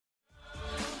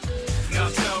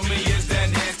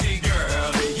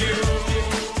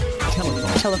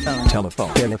Telephone.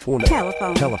 Telephone. Telephone.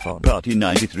 Telephone. Telephone. Party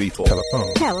 93.4.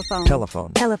 Telephone. Telephone.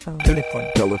 Telephone. Telephone.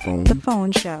 Telephone. Telephone. The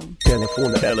phone show.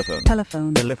 Telephone. Telephone.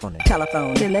 Telephone. Telephone.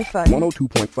 Telephone. Telephone.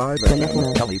 102.5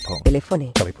 Telephone. FM.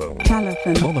 Telephone. Telephone. Telephone.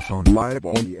 Telephone. Telephone. Live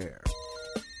on the air.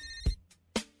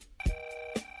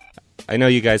 I know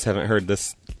you guys haven't heard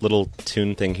this little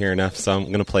tune thing here enough, so I'm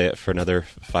going to play it for another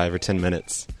 5 or 10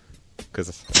 minutes,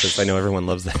 because I know everyone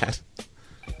loves that.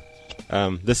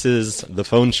 This is The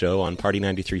Phone Show on Party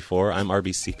 93.4. I'm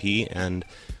RBCP, and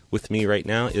with me right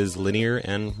now is Linear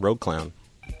and Rogueclown.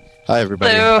 Hi,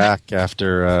 everybody. Hello. I'm back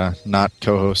after not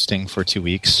co-hosting for 2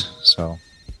 weeks, so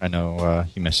I know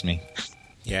you missed me.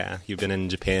 Yeah, you've been in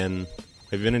Japan.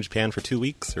 Have you been in Japan for 2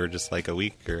 weeks, or just like a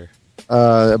week, or...?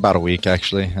 About a week,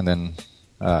 actually, and then,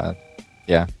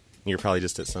 yeah. You're probably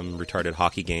just at some retarded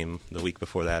hockey game the week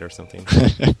before that or something.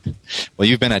 Well,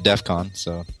 you've been at Defcon,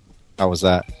 so how was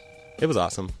that? It was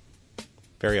awesome.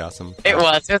 Very awesome. It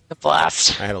was a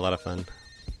blast. I had a lot of fun.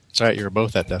 That's right, you were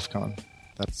both at Defcon.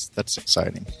 That's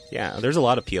exciting. Yeah, there's a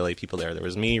lot of PLA people there. There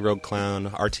was me,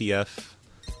 Rogueclown, RTF.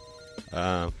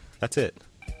 That's it.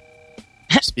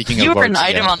 Speaking You of were an RTF,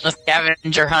 item on the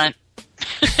scavenger hunt.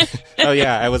 Oh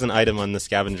yeah, I was an item on the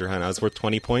scavenger hunt. I was worth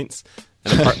 20 points,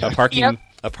 and a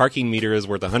parking meter is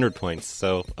worth 100 points.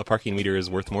 So a parking meter is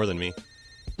worth more than me.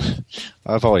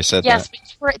 I've always said Yes, that. but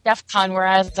you were at DEF CON,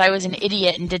 whereas I was an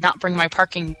idiot and did not bring my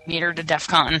parking meter to DEF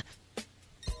CON.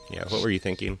 Yeah, what were you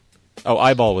thinking? Oh,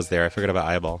 Eyeball was there. I forgot about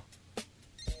Eyeball.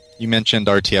 You mentioned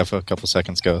RTF a couple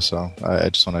seconds ago, so I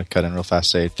just want to cut in real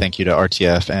fast, say thank you to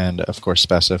RTF and, of course,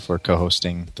 Spessa for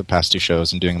co-hosting the past 2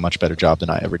 shows and doing a much better job than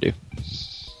I ever do.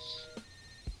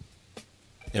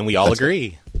 And we all That's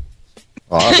agree.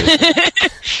 Well,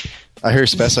 I hear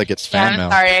Spessa gets fan I'm mail.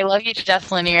 sorry, I love you to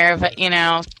death, Linear, but, you're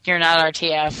not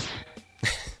RTF.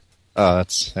 Oh,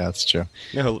 that's true.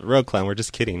 No, Rogueclown, we're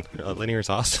just kidding. Linear's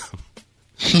awesome.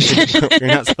 You're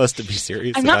not supposed to be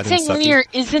serious I'm about not him saying sucking. Linear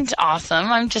isn't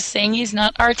awesome, I'm just saying he's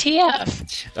not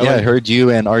RTF. Oh, Yeah, I and- heard you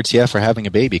and RTF are having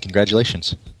a baby.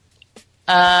 Congratulations.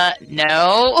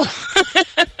 No.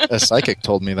 A psychic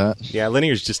told me that. Yeah,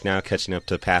 Linear's just now catching up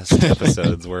to past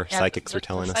episodes where Yeah, psychics were the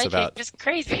telling us psychic about is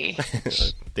crazy.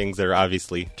 things that are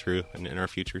obviously true in our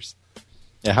futures.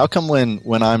 Yeah, how come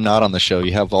when I'm not on the show,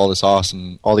 you have all these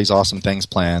awesome things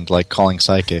planned, like calling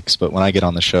psychics, but when I get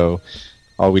on the show,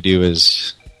 all we do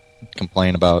is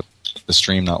complain about the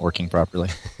stream not working properly?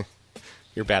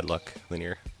 Your bad luck,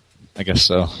 Linear. I guess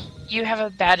so. You have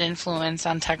a bad influence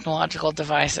on technological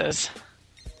devices.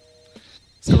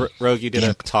 So, Rogue, you did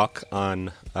a talk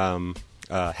on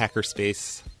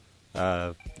hackerspace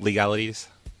legalities,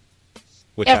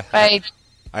 which Yep, I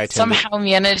I attended. somehow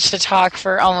managed to talk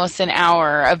for almost an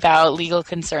hour about legal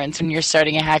concerns when you're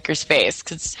starting a hackerspace,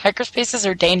 because hackerspaces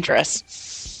are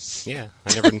dangerous. Yeah,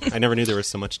 I never knew there was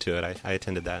so much to it. I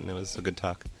attended that, and it was a good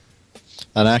talk.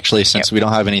 And actually, since we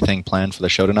don't have anything planned for the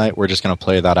show tonight, we're just going to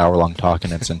play that hour-long talk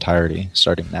in its entirety,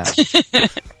 starting now.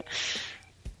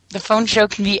 The phone show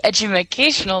can be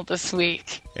educational this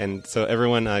week. And so,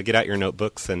 everyone, get out your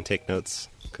notebooks and take notes,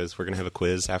 because we're going to have a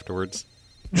quiz afterwards.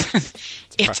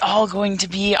 It's all going to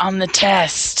be on the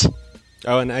test.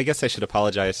 Oh, and I guess I should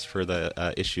apologize for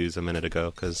the issues a minute ago,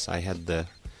 because I had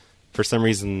for some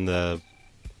reason,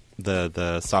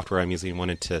 the software I'm using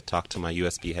wanted to talk to my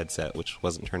USB headset, which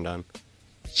wasn't turned on.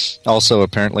 Also,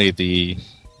 apparently the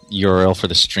URL for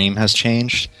the stream has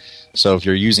changed, so if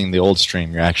you're using the old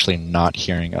stream, you're actually not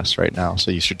hearing us right now,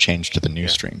 so you should change to the new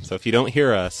stream. So if you don't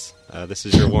hear us, this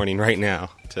is your warning right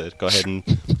now to go ahead and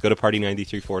go to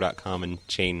party934.com and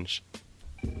change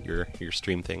your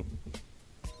stream thing.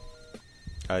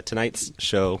 Tonight's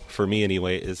show, for me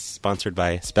anyway, is sponsored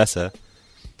by Spessa,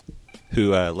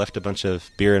 who left a bunch of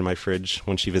beer in my fridge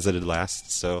when she visited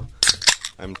last, so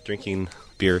I'm drinking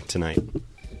beer tonight.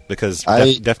 Because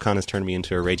DEFCON has turned me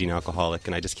into a raging alcoholic,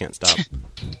 and I just can't stop.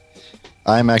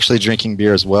 I'm actually drinking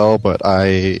beer as well, but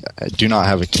I do not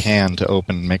have a can to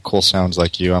open and make cool sounds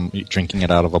like you. I'm drinking it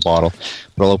out of a bottle,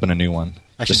 but I'll open a new one.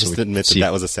 I should just admit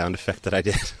that was a sound effect that I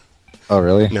did. Oh,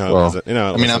 really? No, it well, wasn't.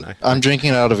 No, it wasn't. I'm drinking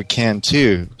it out of a can,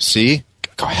 too. See?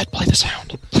 Go ahead, play the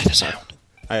sound. Play the sound.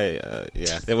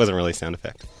 Yeah, it wasn't really a sound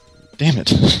effect. Damn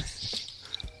it.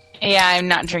 Yeah, I'm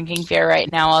not drinking beer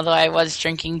right now, although I was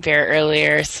drinking beer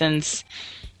earlier since,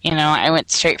 I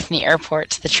went straight from the airport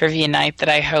to the trivia night that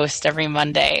I host every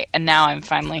Monday, and now I'm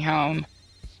finally home.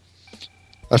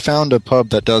 I found a pub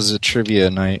that does a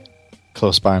trivia night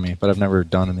close by me, but I've never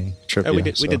done any trivia. Oh, we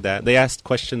did that. They asked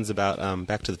questions about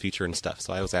Back to the Future and stuff,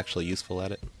 so I was actually useful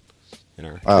at it in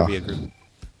our trivia group.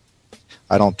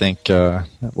 I don't think...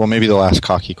 well, maybe they'll ask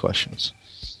cocky questions.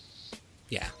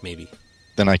 Yeah, maybe.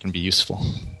 Then I can be useful.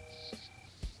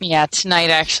 Yeah,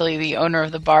 tonight actually, the owner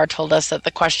of the bar told us that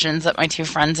the questions that my two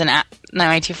friends and I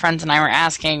were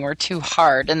asking were too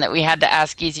hard, and that we had to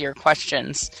ask easier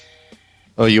questions.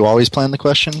 Oh, you always plan the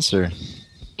questions, or?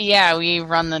 Yeah, we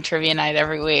run the trivia night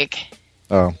every week.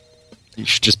 Oh, you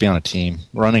should just be on a team.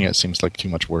 Running it seems like too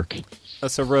much work.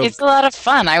 So Rogue, It's a lot of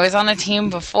fun. I was on a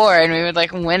team before, and we would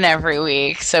win every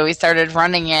week. So we started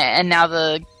running it, and now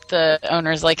the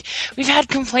owner's like, we've had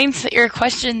complaints that your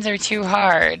questions are too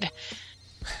hard.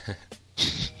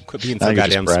 quit being so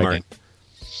goddamn smart.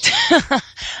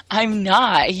 I'm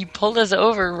not. He pulled us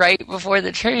over right before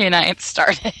the trivia night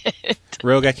started.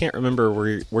 Rogue, I can't remember.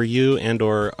 Were you and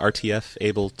or RTF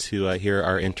able to hear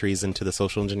our entries into the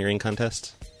social engineering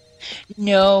contest?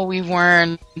 No, we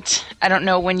weren't. I don't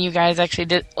know when you guys actually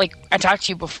did. I talked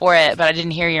to you before it, but I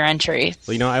didn't hear your entry.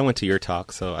 Well, I went to your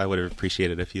talk, so I would have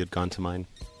appreciated if you had gone to mine.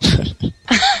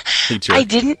 I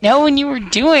didn't know when you were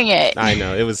doing it. I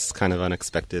know. It was kind of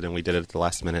unexpected, and we did it at the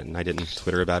last minute, and I didn't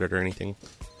Twitter about it or anything.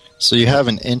 So you have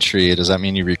an entry. Does that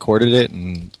mean you recorded it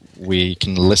and we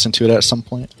can listen to it at some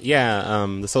point? Yeah,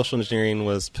 the social engineering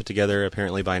was put together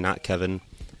apparently by not Kevin,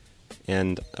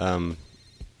 and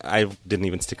I didn't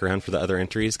even stick around for the other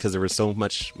entries because there was so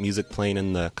much music playing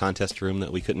in the contest room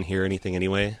that we couldn't hear anything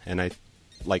anyway, and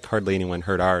hardly anyone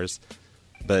heard ours.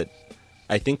 But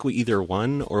I think we either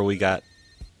won or we got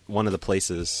one of the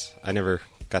places. I never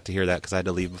got to hear that because I had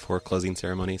to leave before closing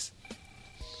ceremonies.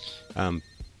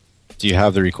 Do you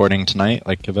have the recording tonight,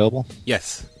 available?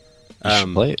 Yes. You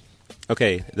should play it.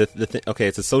 Okay, okay,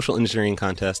 it's a social engineering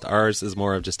contest. Ours is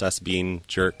more of just us being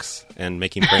jerks and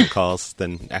making prank calls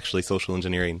than actually social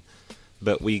engineering.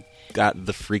 But we got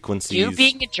the frequencies. You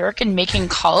being a jerk and making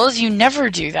calls? You never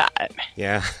do that.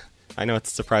 Yeah, I know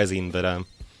it's surprising, but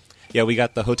yeah, we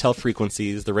got the hotel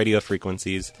frequencies, the radio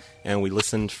frequencies, and we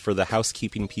listened for the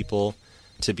housekeeping people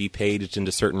to be paged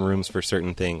into certain rooms for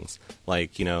certain things.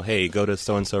 Hey, go to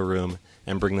so-and-so room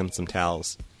and bring them some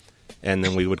towels. And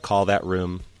then we would call that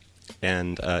room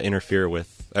and interfere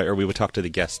with, or we would talk to the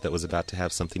guest that was about to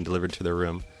have something delivered to their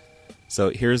room.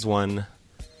 So here's one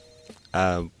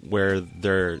where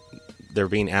they're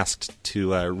being asked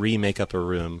to remake up a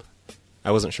room.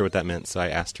 I wasn't sure what that meant, so I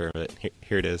asked her, but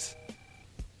here it is.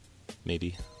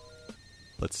 Maybe.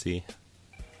 Let's see.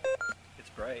 It's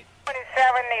bright.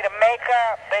 27 need a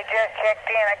makeup. They just checked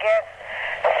in, I guess.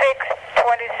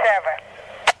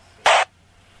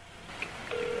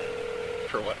 627.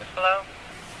 For what? Hello?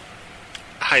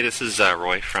 Hi, this is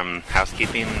Roy from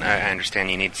housekeeping. I understand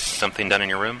you need something done in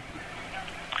your room?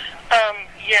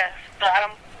 Yes, but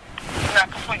I'm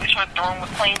not completely sure the room was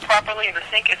cleaned properly. The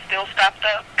sink is still stopped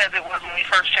up as it was when we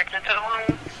first checked into the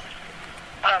room.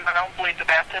 I don't believe the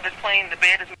bathtub is clean. The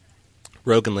bed is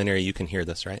Rogue and Linear, you can hear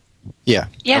this, right? Yeah.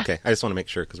 Yeah. Okay, I just want to make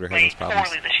sure because we're having made those problems.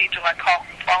 poorly. The sheets are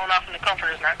falling off and the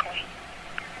comforter is not clean.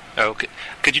 Oh,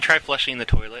 could you try flushing the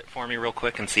toilet for me real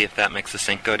quick and see if that makes the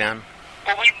sink go down?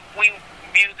 Well, we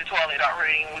used the toilet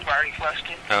already and we've already flushed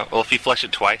it. Oh, well, if you flush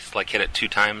it twice, hit it 2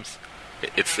 times,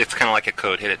 it's kind of like a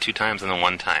code. Hit it 2 times and then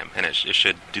 1 time, and it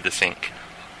should do the sink.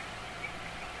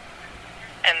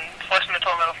 And flushing the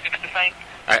toilet will fix the sink?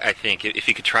 I think. If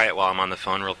you could try it while I'm on the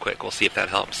phone real quick, we'll see if that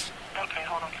helps. Okay,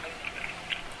 hold on, please.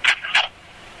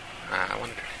 I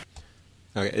wonder.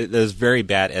 Okay, there's very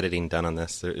bad editing done on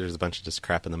this. There's a bunch of just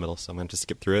crap in the middle, so I'm going to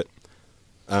skip through it.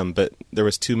 But there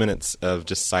was 2 minutes of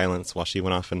just silence while she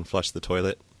went off and flushed the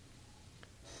toilet.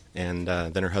 And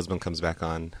then her husband comes back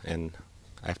on, and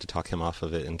I have to talk him off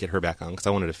of it and get her back on, because I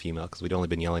wanted a female, because we'd only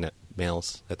been yelling at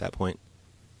males at that point.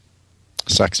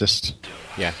 Sexist.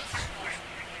 Yeah.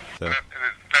 So,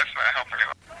 That's not helping you.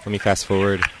 let me fast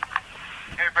forward.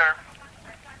 Hey, better.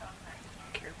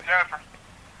 Jennifer.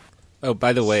 Oh,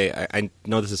 by the way, I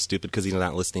know this is stupid because he's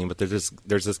not listening, but there's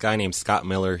this guy named Scott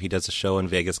Miller. He does a show in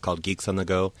Vegas called Geeks on the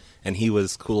Go, and he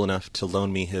was cool enough to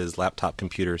loan me his laptop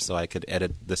computer so I could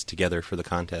edit this together for the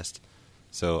contest.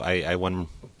 So I won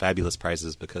fabulous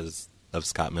prizes because of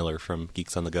Scott Miller from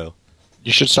Geeks on the Go.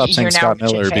 You should stop saying You're now Scott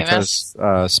Miller famous.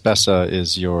 because Spessa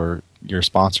is your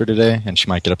sponsor today, and she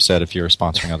might get upset if you're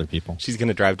sponsoring other people. She's going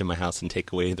to drive to my house and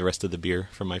take away the rest of the beer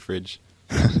from my fridge.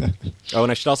 Oh,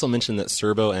 and I should also mention that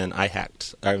Serbo and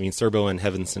Serbo and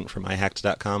Heaven Sent from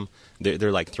iHacked.com,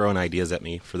 they're throwing ideas at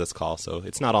me for this call, so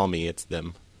it's not all me, it's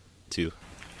them, too.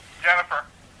 Jennifer.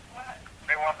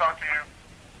 They want to talk to you.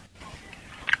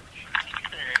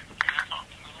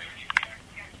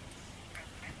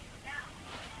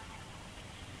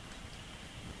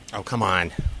 Oh, come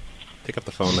on. Pick up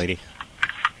the phone, lady.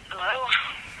 Hello?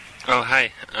 Oh,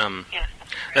 hi.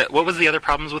 Yes. What was the other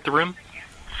problems with the room?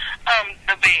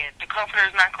 The bed. The comforter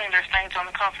is not clean. There's stains on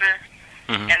the comforter.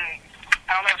 Mm-hmm. And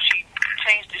I don't know if she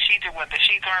changed the sheets or what? The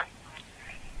sheets aren't.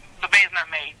 The bed's not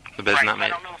made. The bed's right. not made. I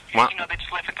don't know if, Why- they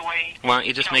just left it the way. Why don't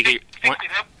you just make it? They fixed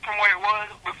it up from where it was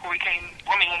before we came.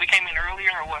 I mean, when we came in earlier,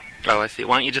 or what? Oh, I see.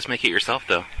 Why don't you just make it yourself,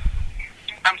 though?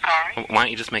 I'm sorry. Why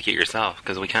don't you just make it yourself?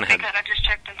 Because we kind of had. Because I just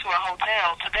checked into a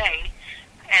hotel today,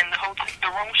 and the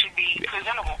room should be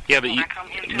presentable. Yeah, but when you. I come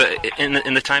into But the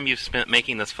in the time you've spent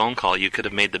making this phone call, you could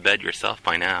have made the bed yourself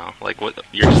by now. Like, what?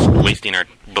 You're just wasting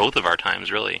both of our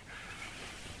times, really.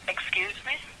 Excuse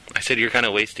me? I said you're kind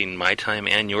of wasting my time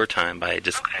and your time by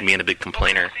just being a big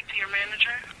complainer. Can I speak to your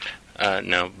manager?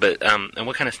 No, but and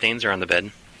what kind of stains are on the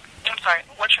bed? I'm sorry.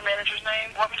 What's your manager's name?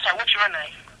 I'm sorry. What's your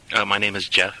name? My name is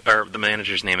Jeff, or the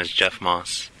manager's name is Jeff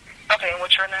Moss. Okay, and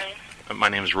what's your name? My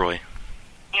name is Roy.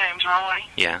 Your name's Roy?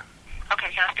 Yeah.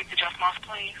 Okay, can I speak to Jeff Moss,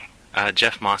 please?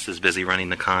 Jeff Moss is busy running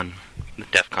the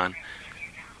Defcon.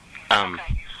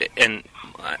 Okay. And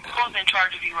Who's in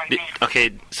charge of you right now?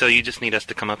 okay, so you just need us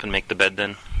to come up and make the bed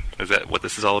then? Is that what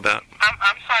this is all about?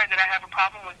 I'm sorry that I have a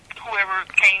problem with whoever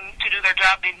came to do their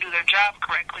job didn't do their job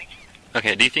correctly.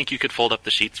 Okay, do you think you could fold up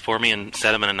the sheets for me and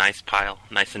set them in a nice pile,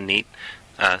 nice and neat?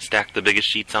 Stack the biggest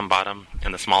sheets on bottom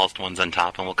and the smallest ones on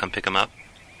top, and we'll come pick them up?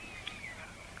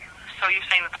 So you're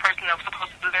saying that the person that was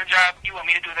supposed to do their job, you want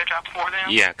me to do their job for them?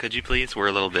 Yeah, could you please? We're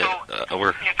a little bit... So if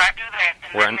I do that,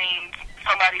 then that means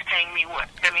somebody's paying me what?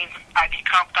 That means I get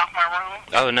comped off my room?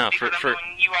 Oh, no, because I'm doing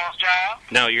you all's job?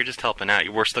 No, you're just helping out.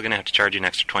 We're still going to have to charge you an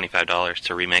extra $25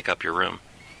 to remake up your room.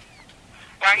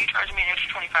 Why are you charging me an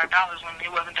extra $25 when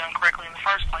it wasn't done correctly in the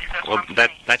first place? That's what I'm saying.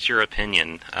 That's your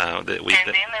opinion. And then they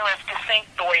left the sink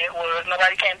the way it was.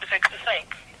 Nobody came to fix the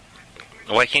sink.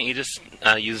 Why can't you just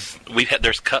use...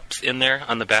 There's cups in there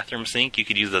on the bathroom sink. You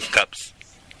could use those cups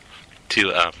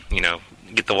to,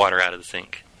 get the water out of the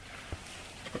sink.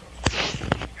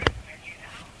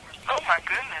 Oh, my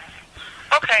goodness.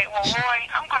 Okay, well, Roy,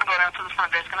 I'm going to go down to the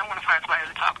front desk, and I'm going to find somebody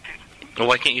to talk to. Well,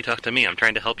 why can't you talk to me? I'm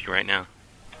trying to help you right now.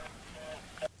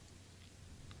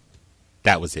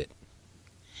 That was it.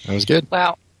 That was good.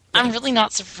 Wow. I'm really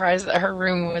not surprised that her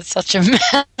room was such a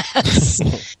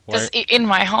mess. Because in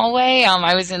my hallway,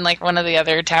 I was in like one of the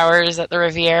other towers at the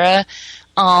Riviera.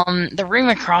 The room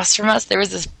across from us, there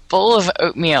was this bowl of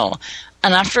oatmeal.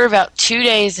 And after about 2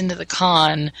 days into the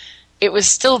con, it was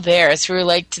still there. So we were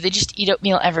like, do they just eat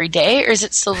oatmeal every day? Or is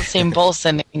it still the same bowl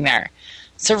sitting there?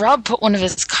 So Rob put one of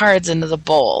his cards into the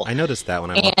bowl. I noticed that when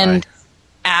I walked and by.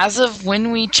 As of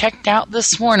when we checked out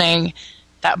this morning,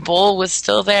 that bowl was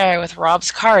still there with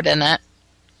Rob's card in it.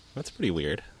 That's pretty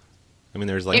weird. I mean,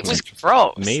 there's like it was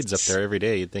gross. Maids up there every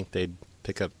day. You'd think they'd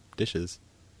pick up dishes.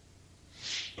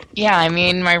 Yeah, I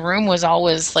mean, my room was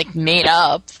always like made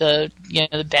up. The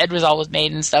bed was always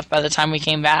made and stuff by the time we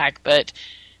came back. But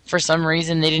for some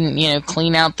reason, they didn't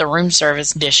clean out the room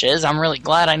service dishes. I'm really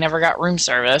glad I never got room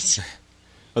service.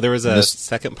 Well, there was a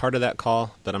second part of that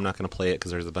call, but I'm not going to play it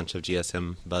because there's a bunch of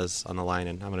GSM buzz on the line,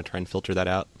 and I'm going to try and filter that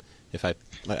out. If I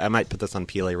might put this on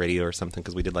PLA radio or something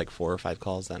because we did like 4 or 5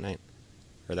 calls that night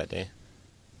or that day.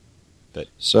 But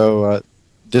so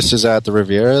this is at the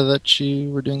Riviera that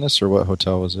you were doing this, or what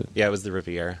hotel was it? Yeah, it was the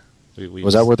Riviera.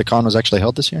 Was that where the con was actually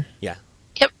held this year? Yeah.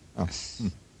 Yep. Oh.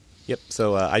 Yep.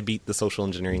 So I beat the social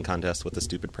engineering contest with a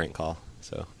stupid prank call.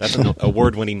 So that's an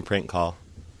award-winning prank call.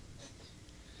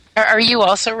 Are you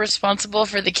also responsible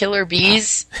for the killer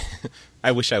bees?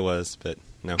 I wish I was, but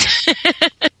no.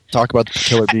 Talk about the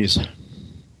killer bees.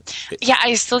 Yeah,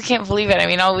 I still can't believe it. I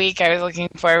mean, all week I was looking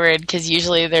forward because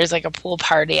usually there's like a pool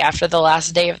party after the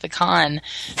last day of the con,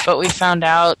 but we found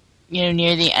out,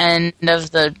 near the end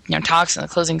of the talks and the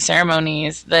closing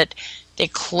ceremonies that they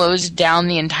closed down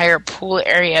the entire pool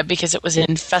area because it was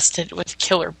infested with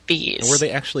killer bees. Were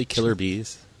they actually killer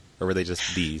bees, or were they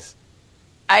just bees?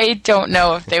 I don't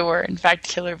know if they were, in fact,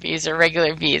 killer bees or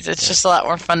regular bees. It's just a lot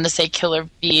more fun to say killer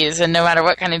bees, and no matter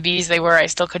what kind of bees they were, I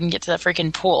still couldn't get to the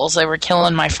freaking pool, so they were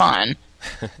killing my fun.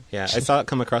 Yeah, I saw it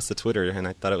come across the Twitter, and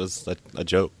I thought it was a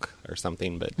joke or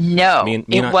something, but no, me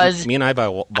and I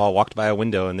walked by a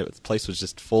window, and the place was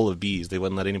just full of bees. They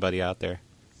wouldn't let anybody out there.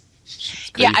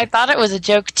 Yeah, I thought it was a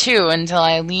joke, too, until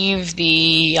I left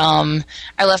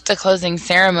the closing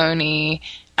ceremony,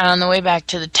 and on the way back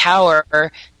to the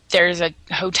tower, there's a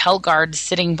hotel guard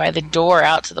sitting by the door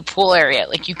out to the pool area.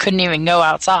 Like, you couldn't even go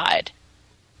outside.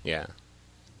 Yeah.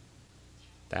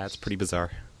 That's pretty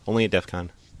bizarre. Only at Defcon.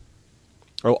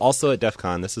 Oh, also at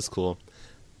Defcon, this is cool.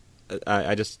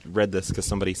 I just read this because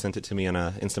somebody sent it to me on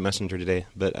Instant Messenger today.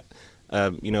 But,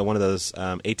 one of those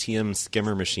ATM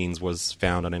skimmer machines was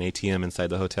found on an ATM inside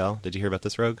the hotel. Did you hear about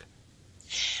this, Rogue?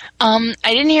 I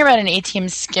didn't hear about an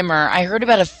ATM skimmer. I heard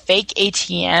about a fake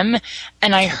ATM,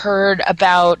 and I heard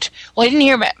about... Well, I didn't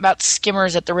hear about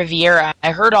skimmers at the Riviera.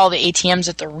 I heard all the ATMs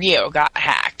at the Rio got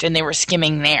hacked, and they were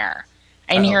skimming there.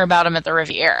 I didn't hear about them at the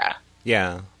Riviera.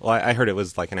 Yeah. Well, I heard it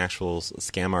was like an actual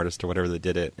scam artist or whatever that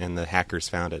did it, and the hackers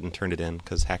found it and turned it in,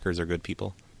 because hackers are good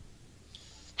people.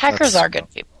 Hackers are good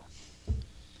people.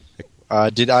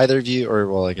 Did either of you, or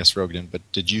well, I guess Rogue didn't, but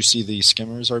did you see the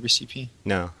skimmers, RBCP?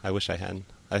 No, I wish I had.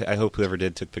 I hope whoever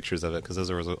did took pictures of it, because those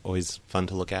are always fun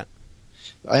to look at.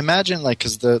 I imagine, like,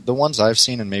 because the ones I've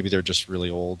seen, and maybe they're just really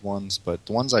old ones, but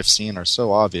the ones I've seen are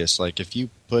so obvious. Like, if you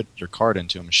put your card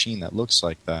into a machine that looks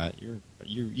like that,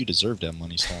 you deserve to have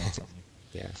money stolen from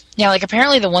you. Yeah. Yeah, like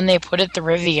apparently the one they put at the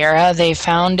Riviera, they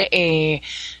found a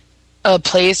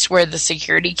place where the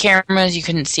security cameras, you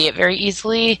couldn't see it very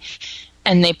easily,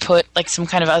 and they put like some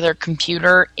kind of other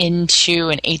computer into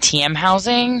an ATM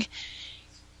housing,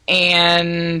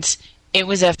 and it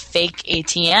was a fake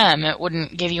ATM. It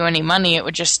wouldn't give you any money. It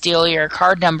would just steal your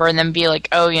card number and then be like,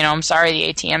 oh, I'm sorry,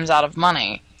 the ATM's out of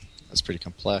money. That's pretty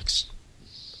complex.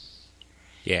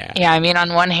 Yeah. Yeah, I mean,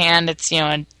 on one hand, it's,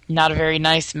 not a very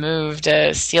nice move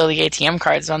to steal the ATM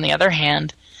cards. On the other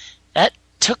hand, that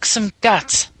took some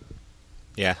guts.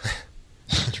 Yeah.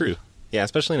 True. Yeah,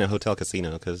 especially in a hotel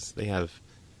casino, because they have,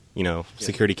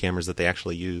 security cameras that they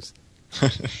actually use.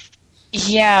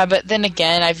 Yeah, but then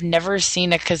again, I've never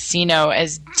seen a casino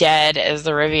as dead as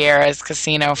the Riviera's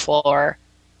casino floor.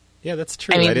 Yeah, that's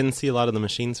true. I didn't see a lot of the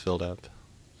machines filled up.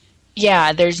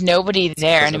 Yeah, there's nobody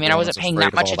there, and I wasn't paying that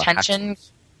afraid of much all the attention.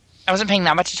 I wasn't paying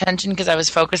that much attention because I was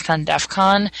focused on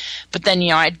Defcon. But then,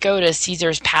 I'd go to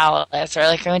Caesar's Palace, or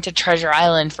I went to Treasure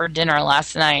Island for dinner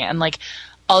last night, and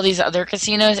all these other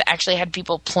casinos actually had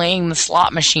people playing the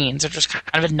slot machines, which was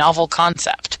kind of a novel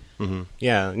concept. Mm-hmm.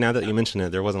 Yeah, now that you mention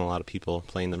it, there wasn't a lot of people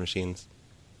playing the machines.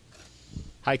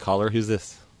 Hi, caller. Who's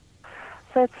this?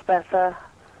 So it's Spessa.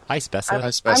 Hi, Spessa. Hi,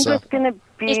 Spessa. I'm just going to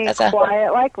be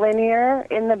quiet like Linear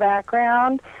in the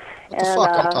background.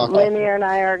 And Linear and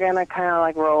I are going to kind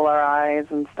of roll our eyes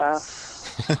and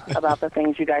stuff about the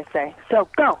things you guys say. So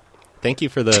go. Thank you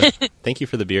for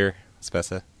the beer,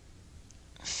 Spessa.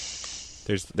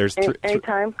 There's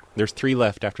anytime. There's 3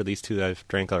 left after these 2 I've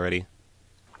drank already.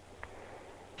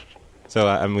 So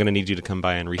I'm going to need you to come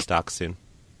by and restock soon.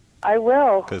 I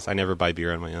will. Because I never buy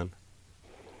beer on my own.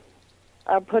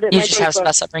 I'll put it. You just have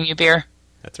Spessa bring you beer.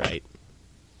 That's right.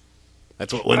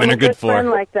 That's what women are good for. I'm a good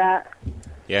friend like that.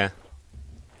 Yeah.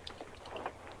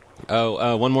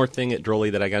 Oh, one more thing at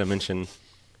Drolly that I got to mention.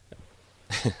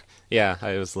 Yeah,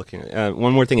 I was looking.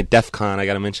 One more thing at Defcon I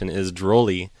got to mention is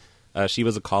Drolly. She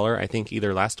was a caller, I think,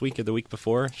 either last week or the week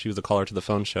before. She was a caller to the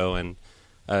phone show, and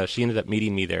she ended up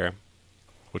meeting me there,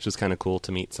 which was kind of cool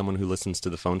to meet someone who listens to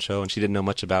the phone show. And she didn't know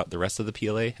much about the rest of the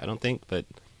PLA, I don't think, but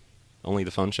only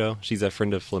the phone show. She's a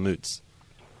friend of Flamoot's.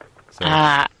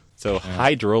 So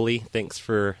hi, Drolly. Thanks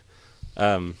for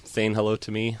saying hello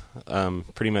to me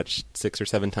pretty much 6 or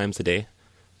 7 times a day.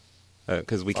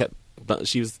 Because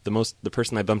she was the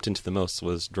person I bumped into the most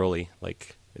was Drolly.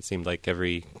 It seemed like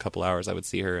every couple hours I would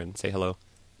see her and say hello.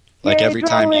 Like every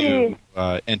time you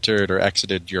entered or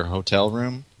exited your hotel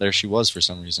room, there she was for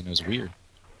some reason. It was weird.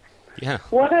 Yeah.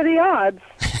 What are the odds?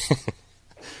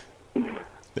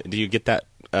 Do you get that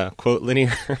quote,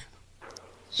 Linear?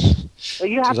 Well,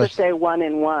 you have to say 1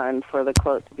 and 1 for the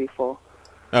quote to be full.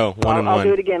 Oh, 1 and 1. I'll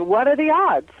do it again. What are the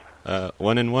odds?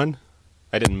 1 and 1?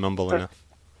 I didn't mumble enough.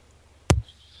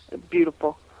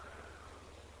 Beautiful.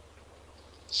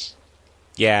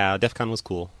 Yeah, DEFCON was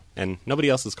cool. And nobody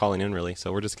else is calling in, really,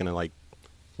 so we're just going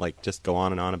to, just go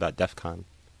on and on about DEFCON.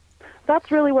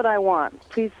 That's really what I want.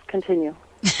 Please continue.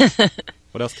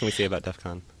 What else can we say about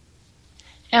DEFCON?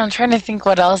 Yeah, I'm trying to think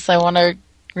what else I want to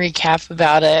recap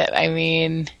about it. I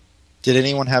mean... Did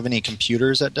anyone have any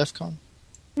computers at DEFCON?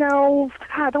 No.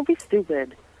 God, don't be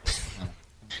stupid.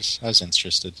 I was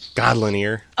interested. God,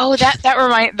 Linear. Oh, that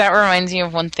reminds me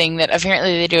of one thing that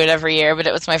apparently they do it every year, but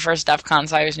it was my first DEFCON,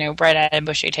 so I was bright-eyed and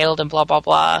bushy-tailed and blah, blah,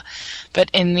 blah. But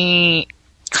in the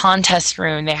contest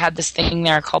room, they had this thing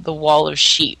there called the Wall of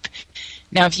Sheep.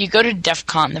 Now, if you go to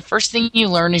DEFCON, the first thing you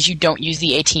learn is you don't use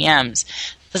the ATMs.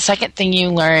 The second thing you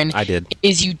learn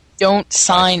is you don't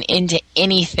sign into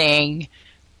anything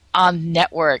on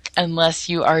network unless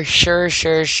you are sure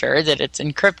that it's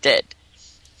encrypted.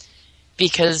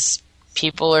 Because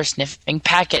people are sniffing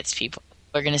packets. People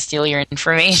are going to steal your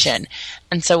information.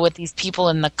 And so what these people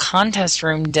in the contest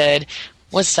room did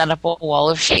was set up a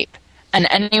wall of sheep. And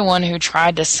anyone who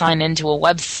tried to sign into a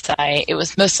website, it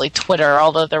was mostly Twitter,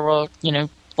 although there were,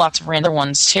 lots of random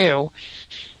ones too.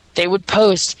 They would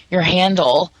post your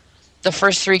handle the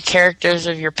first 3 characters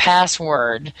of your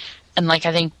password and, like,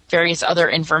 I think various other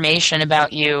information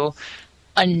about you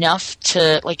enough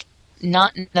to, like,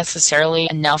 not necessarily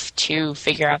enough to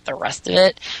figure out the rest of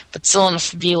it, but still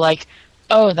enough to be like,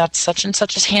 oh, that's such and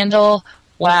such's handle.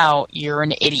 Wow, you're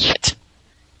an idiot.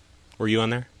 Were you on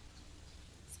there?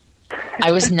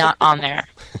 I was not on there.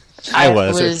 I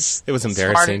was. It was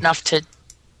embarrassing. Smart enough to.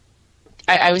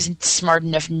 I was smart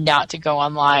enough not to go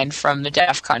online from the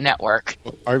Defcon network.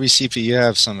 RBCP, you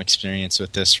have some experience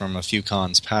with this from a few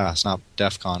cons past, not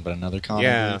Defcon, but another con.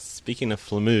 Yeah, speaking of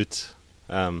Flamoot,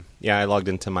 I logged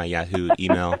into my Yahoo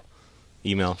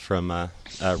email from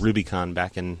RubyCon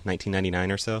back in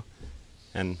 1999 or so,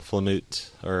 and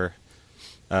Flamoot, or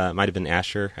it might have been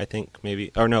Asher, I think,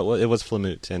 maybe. Or no, it was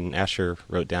Flamoot, and Asher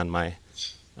wrote down my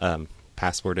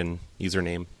password and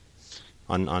username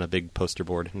on a big poster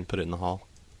board and put it in the hall.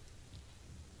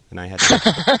 And I had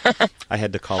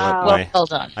to call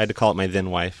up my then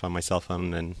wife on my cell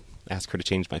phone and ask her to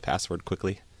change my password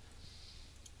quickly.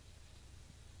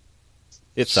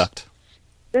 It sucked.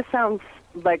 This sounds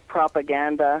like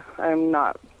propaganda. I'm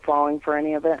not falling for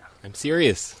any of it. I'm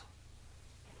serious.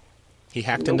 He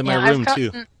hacked into my room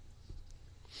too.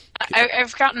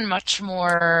 I've gotten much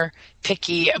more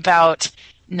picky about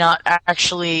not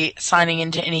actually signing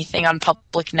into anything on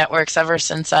public networks ever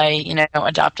since I,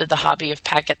 adopted the hobby of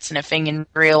packet sniffing and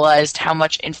realized how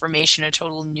much information a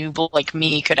total noob like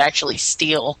me could actually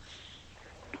steal.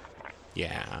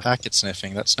 Yeah. Packet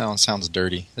sniffing, that sounds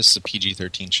dirty. This is a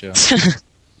PG-13 show.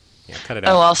 Yeah, cut it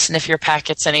out. Oh, I'll sniff your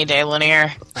packets any day,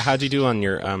 Linear. How'd you do on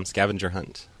your scavenger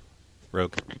hunt,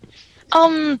 Rogue?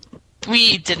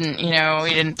 We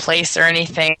didn't place or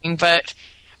anything, but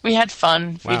we had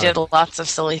fun. Wow. We did lots of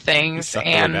silly things,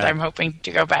 and I'm hoping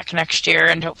to go back next year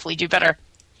and hopefully do better.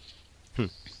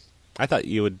 I thought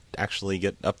you would actually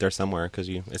get up there somewhere, because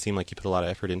it seemed like you put a lot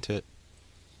of effort into it.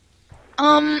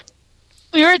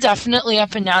 We were definitely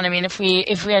up and down. I mean, if we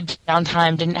had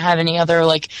downtime, didn't have any other,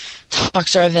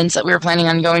 talks or events that we were planning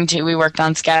on going to, we worked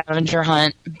on scavenger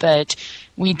hunt, but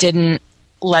we didn't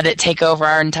let it take over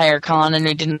our entire con, and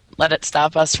we didn't let it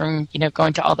stop us from,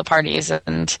 going to all the parties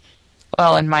and,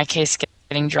 well, in my case,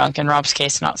 getting drunk. In Rob's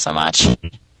case, not so much.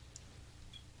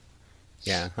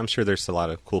 Yeah, I'm sure there's a lot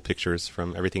of cool pictures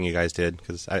from everything you guys did,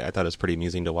 because I thought it was pretty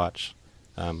amusing to watch.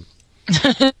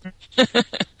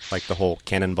 Like the whole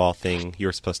cannonball thing. You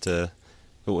were supposed to,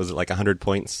 what was it, 100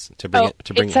 points to bring it?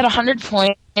 It said 100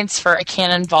 points for a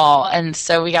cannonball, and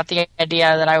so we got the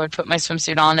idea that I would put my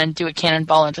swimsuit on and do a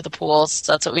cannonball into the pool.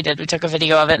 So that's what we did. We took a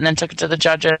video of it and then took it to the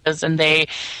judges, and they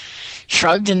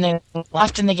shrugged and they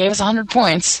laughed and they gave us 100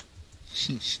 points.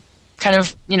 Kind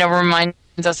of, reminds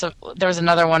us of, there was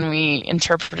another one we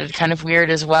interpreted kind of weird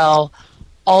as well.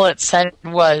 All it said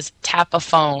was, tap a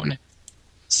phone.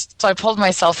 So I pulled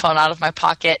my cell phone out of my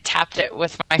pocket, tapped it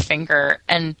with my finger,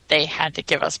 and they had to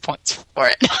give us points for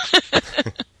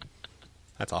it.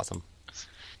 That's awesome.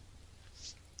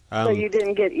 So you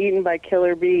didn't get eaten by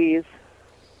killer bees?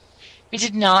 We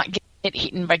did not get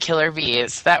eaten by killer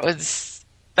bees. That was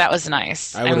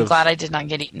nice. I'm glad I did not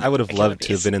get eaten. I would have loved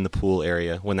to have been in the pool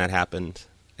area when that happened,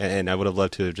 and I would have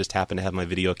loved to have just happened to have my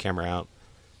video camera out.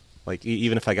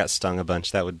 Even if I got stung a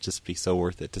bunch, that would just be so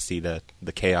worth it to see the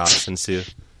chaos ensue.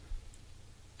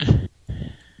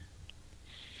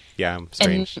 Yeah, I'm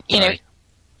strange. And,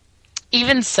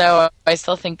 even so, I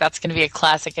still think that's going to be a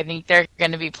classic. I think there are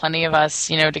going to be plenty of us,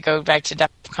 to go back to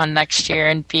Defcon next year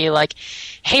and be like,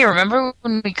 hey, remember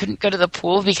when we couldn't go to the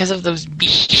pool because of those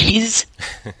bees?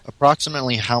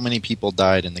 Approximately how many people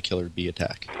died in the killer bee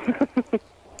attack?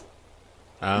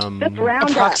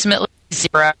 Approximately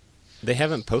 0. They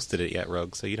haven't posted it yet,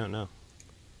 Rogue, so you don't know.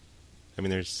 I mean,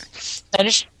 That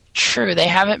is true. They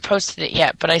haven't posted it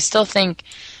yet, but I still think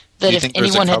that if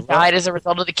anyone had died as a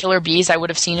result of the killer bees, I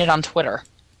would have seen it on Twitter.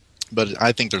 But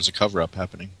I think there's a cover-up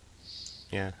happening.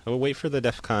 Yeah. We'll wait for the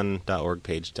defcon.org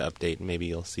page to update, and maybe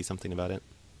you'll see something about it.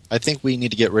 I think we need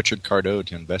to get Richard Cardo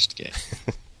to investigate.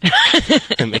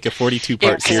 And make a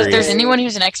 42-part series. If there's anyone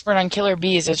who's an expert on killer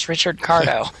bees, it's Richard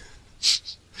Cardo.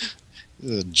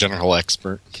 General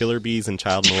expert. Killer bees and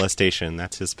child molestation.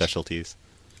 That's his specialties.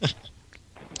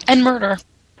 And murder.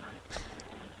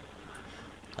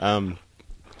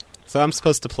 So I'm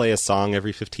supposed to play a song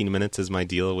every 15 minutes as my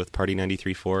deal with Party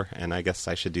 93.4, and I guess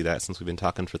I should do that since we've been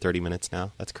talking for 30 minutes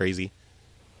now. That's crazy,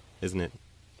 isn't it?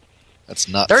 That's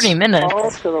nuts. 30 minutes?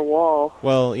 Balls to the wall.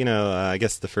 Well, I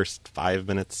guess the first 5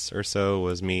 minutes or so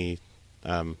was me,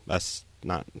 us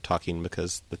not talking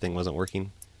because the thing wasn't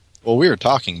working. Well, we were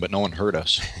talking, but no one heard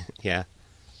us. Yeah.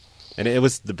 And it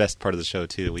was the best part of the show,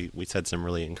 too. We said some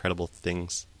really incredible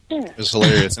things. It was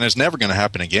hilarious, and it's never going to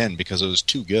happen again because it was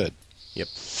too good. Yep.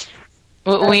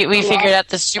 We figured out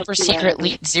the super secret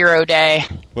Elite Zero day.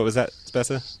 What was that,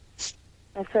 Spessa?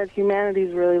 I said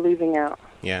humanity's really leaving out.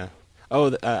 Yeah. Oh,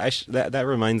 that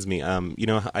reminds me.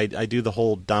 I do the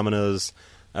whole Domino's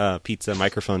pizza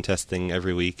microphone test thing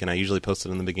every week, and I usually post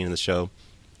it in the beginning of the show.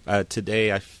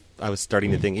 Today, I was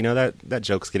starting to think, that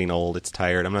joke's getting old. It's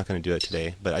tired. I'm not going to do it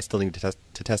today, but I still need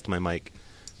to test my mic.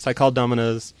 So I called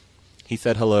Domino's. He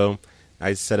said hello.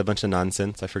 I said a bunch of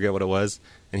nonsense. I forget what it was,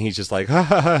 and he's just like, ha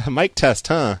ha ha, mic test,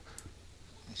 huh?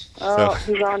 Oh,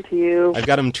 so, he's on to you. I've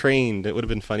got him trained. It would have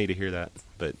been funny to hear that,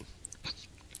 but...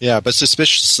 Yeah, but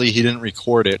suspiciously he didn't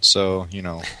record it, so,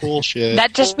 bullshit.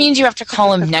 That just means you have to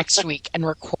call him next week and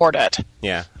record it.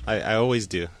 Yeah, I always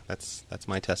do. That's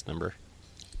my test number.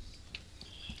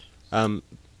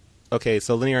 Okay,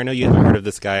 so Linear, I know you haven't heard of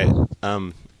this guy.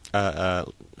 Who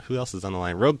else is on the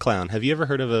line? Rogueclown. Have you ever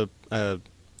heard of a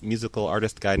musical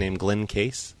artist guy named Glenn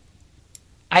Case?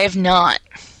 I have not.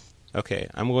 Okay,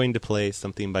 I'm going to play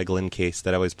something by Glenn Case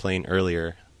that I was playing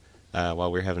earlier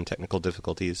while we were having technical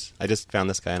difficulties. I just found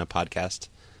this guy on a podcast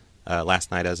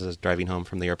last night as I was driving home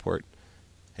from the airport,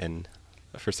 and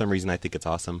for some reason I think it's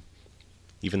awesome,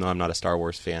 even though I'm not a Star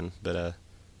Wars fan. But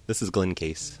this is Glenn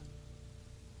Case.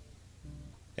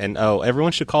 And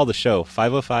everyone should call the show,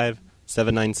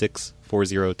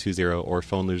 505-796-4020 or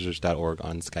phonelosers.org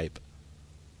on Skype.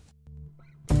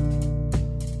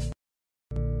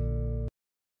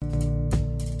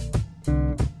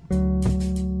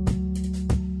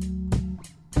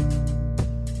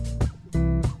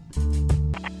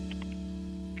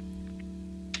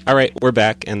 All right, we're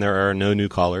back, and there are no new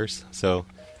callers. So,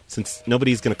 since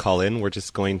nobody's going to call in, we're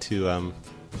just going to,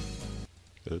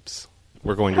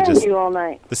 we're going to just... you all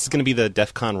night. This is going to be the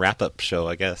Defcon Wrapup Show,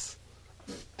 I guess.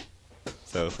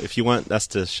 So, if you want us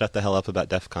to shut the hell up about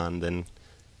Defcon, then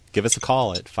give us a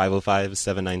call at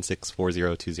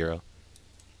 505-796-4020.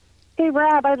 Hey,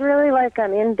 Rob, I'd really like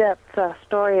an in-depth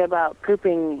story about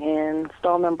pooping in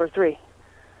stall number 3.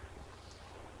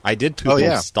 I did poop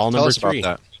in stall number 3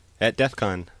 about that. At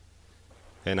Defcon.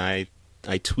 And I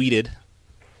tweeted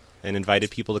and invited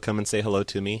people to come and say hello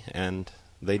to me, and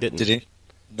they didn't.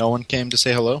 No one came to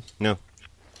say hello? No.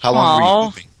 How long were you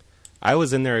pooping? I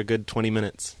was in there a good 20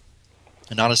 minutes.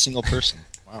 And not a single person?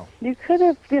 Wow. You could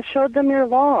have just showed them your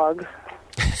log.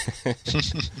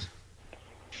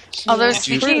 Although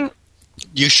speaking...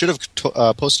 You should have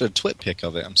posted a twit pic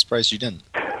of it. I'm surprised you didn't.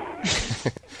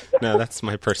 No, that's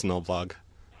my personal blog.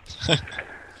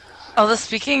 Although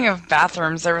speaking of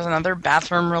bathrooms, there was another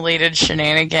bathroom-related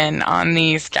shenanigan on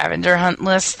the scavenger hunt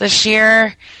list this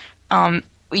year.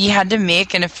 We had to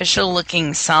make an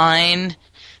official-looking sign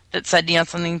that said,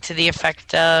 something to the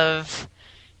effect of,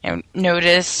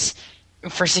 notice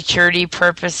for security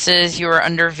purposes you are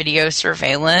under video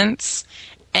surveillance,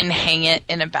 and hang it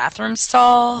in a bathroom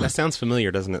stall. That sounds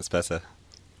familiar, doesn't it, Spessa?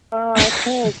 Oh, I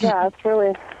think, yeah, it's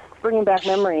really bringing back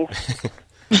memories.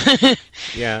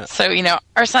 Yeah. So,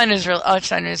 our sign is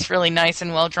really nice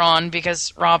and well drawn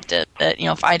because Rob did it.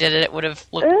 If I did it, it would have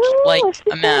looked like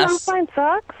a mess. Fine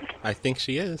socks? I think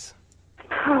she is.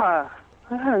 I've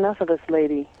had enough of this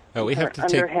lady. Oh, we have to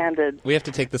underhanded. We have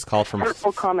to take this call from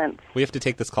hurtful comments. We have to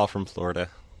take this call from Florida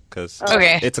because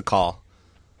it's a call.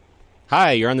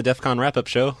 Hi, you're on the Defcon Wrap-Up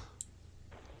Show.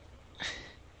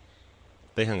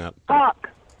 They hung up. Talk.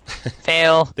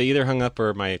 Fail. They either hung up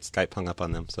or my Skype hung up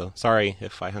on them. So sorry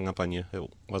if I hung up on you. It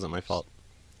wasn't my fault.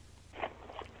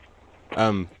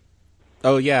 Oh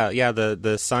yeah.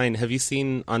 The sign. Have you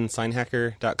seen on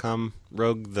signhacker.com,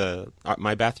 Rogue, the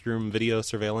my bathroom video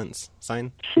surveillance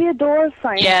sign? She adores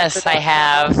sign. Yes, I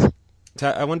have.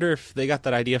 I wonder if they got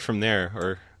that idea from there,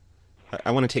 or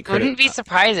I want to take credit. Wouldn't be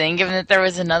surprising, given that there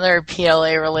was another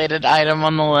PLA-related item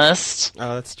on the list.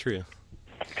 Oh, that's true.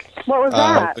 What was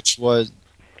that? Which was...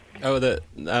 Oh,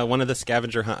 one of the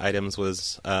scavenger hunt items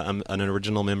was an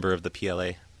original member of the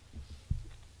PLA.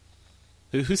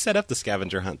 Who set up the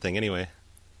scavenger hunt thing anyway?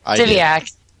 Civiac.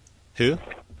 Who?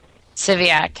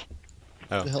 Civiac.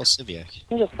 Oh. What the hell is Civiac?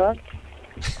 Who the fuck?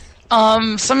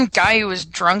 Some guy who was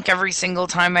drunk every single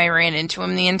time I ran into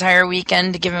him the entire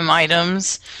weekend to give him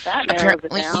items.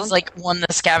 Apparently he's won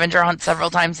the scavenger hunt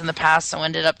several times in the past, so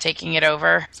ended up taking it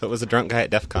over. So it was a drunk guy at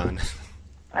Defcon.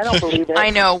 I don't believe it. I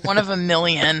know, one of a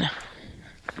million.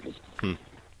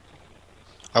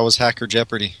 How was Hacker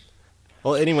Jeopardy?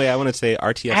 Well, anyway, I want to say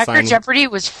RTF Hacker sign... Jeopardy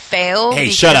was failed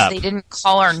because shut up. They didn't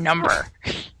call our number.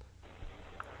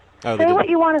 Say what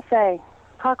you want to say.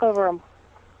 Talk over them.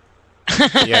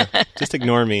 Yeah, just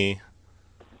ignore me.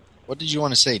 What did you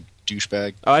want to say,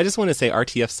 douchebag? Oh, I just want to say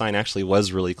RTF sign actually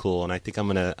was really cool, and I think I'm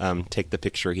going to take the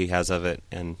picture he has of it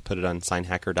and put it on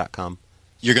signhacker.com.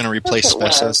 You're going to replace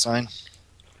Spessa's sign?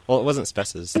 Well, it wasn't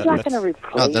Spessa's. He's not going to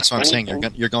replace. No, that's what I'm saying.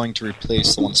 You're going to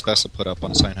replace the one Spessa put up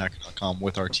on signhacker.com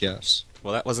with RTFs.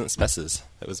 Well, that wasn't Spessa's.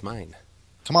 That was mine.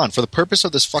 Come on, for the purpose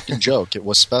of this fucking joke, it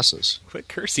was Spessa's. Quit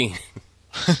cursing.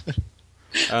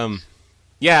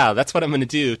 Yeah, that's what I'm going to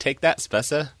do. Take that,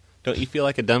 Spessa. Don't you feel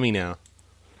like a dummy now?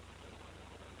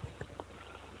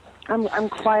 I'm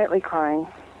quietly crying.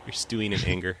 You're stewing in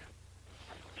anger.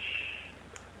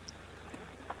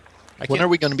 When are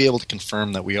we going to be able to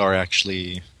confirm that we are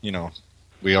actually,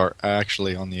 we are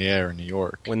actually on the air in New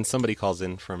York? When somebody calls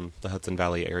in from the Hudson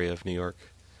Valley area of New York.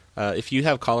 If you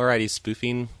have caller ID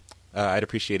spoofing, I'd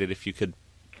appreciate it if you could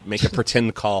make a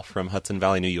pretend call from Hudson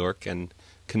Valley, New York, and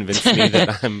convince me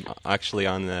that I'm actually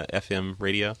on the FM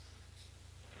radio.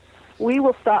 We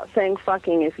will stop saying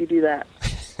fucking if you do that.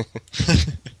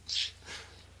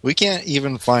 We can't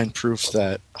even find proof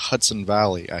that Hudson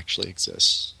Valley actually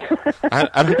exists. I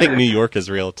don't think New York is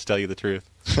real, to tell you the truth.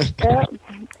 Big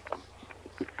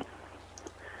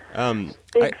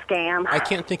scam. I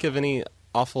can't think of any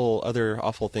other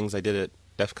awful things I did at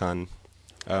Defcon.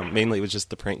 Mainly it was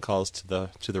just the prank calls to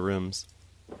the rooms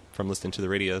from listening to the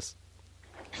radios.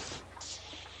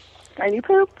 And you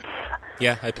pooped?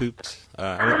 Yeah, I pooped.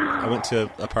 I went to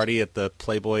a party at the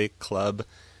Playboy Club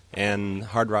and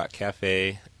Hard Rock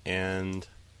Cafe, and...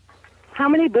 How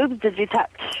many boobs did you touch?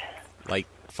 Like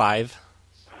 5.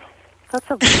 That's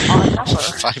a odd number.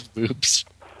 5 boobs.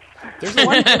 There's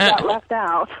one that got left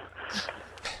out.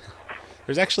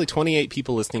 There's actually 28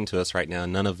 people listening to us right now,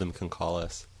 and none of them can call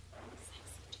us.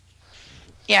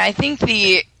 Yeah, I think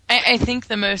the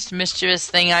most mischievous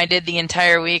thing I did the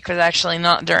entire week was actually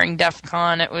not during DEF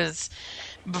CON. It was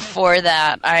before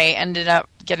that. I ended up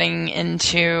getting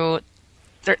into...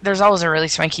 There's always a really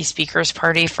swanky speakers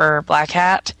party for Black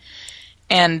Hat.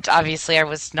 And obviously I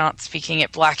was not speaking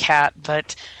at Black Hat,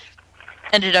 but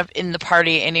ended up in the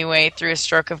party anyway through a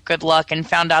stroke of good luck and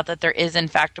found out that there is in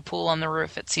fact a pool on the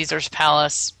roof at Caesar's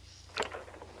Palace.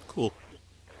 Cool.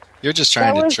 You're just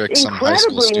trying to trick some high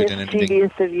school student into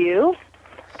mischievous of you.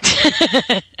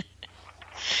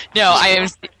 No,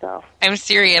 I'm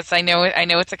serious. I know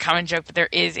it's a common joke, but there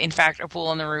is in fact a pool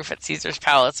on the roof at Caesar's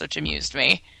Palace, which amused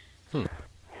me.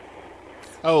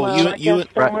 Oh, well, you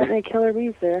weren't any killer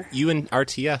bees there. You and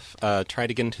RTF tried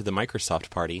to get into the Microsoft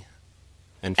party,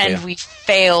 and we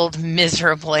failed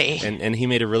miserably. And he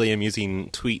made a really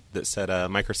amusing tweet that said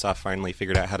Microsoft finally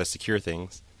figured out how to secure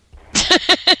things.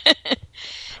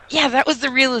 Yeah, that was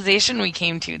the realization we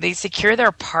came to. They secure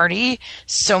their party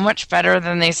so much better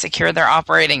than they secure their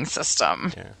operating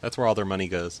system. Yeah, that's where all their money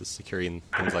goes, is securing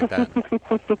things like that.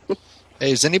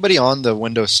 Hey, is anybody on the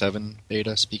Windows 7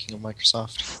 beta, speaking of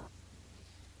Microsoft?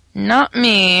 Not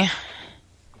me.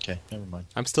 Okay, never mind.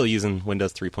 I'm still using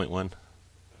Windows 3.1.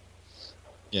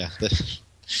 Yeah, it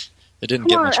didn't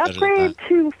get much better than that. Upgrade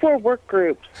to for work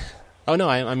groups. Oh, no,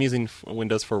 I'm using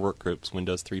Windows for work groups,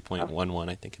 Windows 3.11,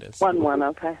 I think it is. 1.1,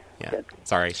 okay. Yeah, good.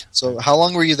 Sorry. So how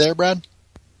long were you there, Brad?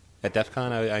 At DEF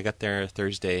CON, I got there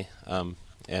Thursday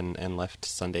and left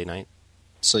Sunday night.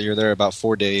 So you're there about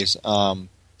 4 days.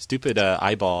 Stupid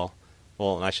eyeball.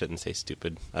 Well, I shouldn't say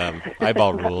stupid.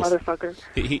 Eyeball rules. Motherfucker.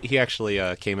 He actually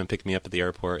came and picked me up at the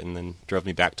airport and then drove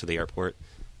me back to the airport.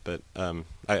 But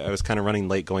I was kind of running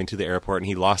late going to the airport, and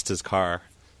he lost his car.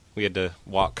 We had to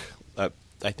walk up,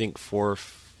 I think, four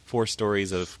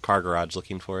stories of car garage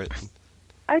looking for it.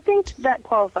 I think that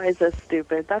qualifies as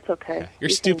stupid. That's okay. Yeah. You're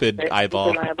stupid,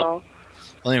 eyeball. Eyeball.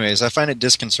 Well, anyways, I find it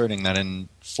disconcerting that in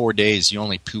 4 days you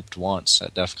only pooped once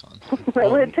at DEF CON.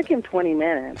 Well, it took him 20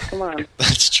 minutes. Come on.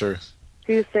 That's true.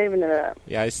 He was saving it up.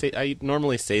 Yeah, I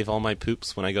normally save all my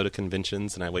poops when I go to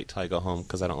conventions, and I wait till I go home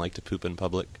because I don't like to poop in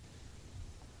public.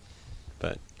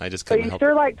 But I just couldn't help it. But you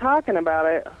sure like talking about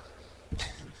it.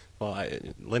 Well,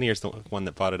 Linear's the one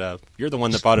that brought it up. You're the one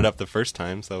that brought it up the first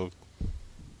time, so...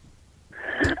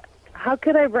 How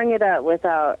could I bring it up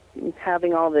without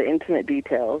having all the intimate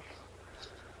details?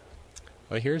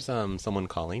 Well, here's someone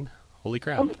calling. Holy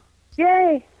crap.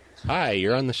 Yay! Hi,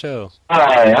 you're on the show.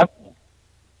 Hi.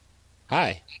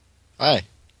 Hi. Hi.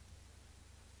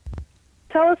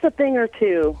 Tell us a thing or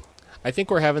two. I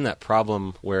think we're having that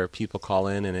problem where people call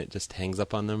in and it just hangs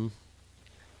up on them.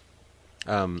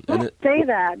 Don't say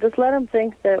that. Just let them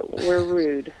think that we're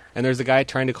rude. And there's a guy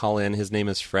trying to call in. His name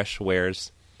is Fresh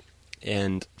Wares.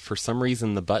 And for some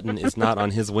reason, the button is not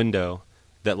on his window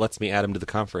that lets me add him to the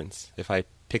conference. If I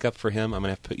pick up for him, I'm going to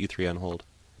have to put you 3 on hold.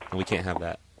 And we can't have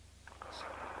that.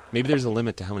 Maybe there's a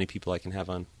limit to how many people I can have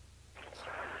on.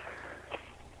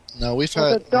 No, we've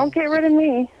had... Don't get rid of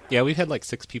me. Yeah, we've had like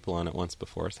 6 people on at once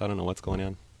before, so I don't know what's going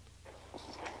on.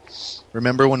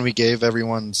 Remember when we gave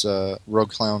everyone's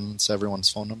Rogueclown's everyone's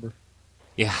phone number?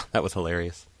 Yeah, that was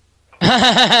hilarious.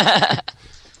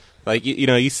 Like,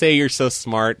 you say you're so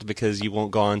smart because you won't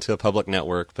go onto a public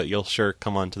network, but you'll sure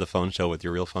come onto the phone show with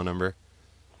your real phone number.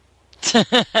 You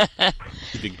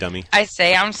big dummy. I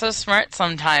say I'm so smart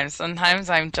sometimes.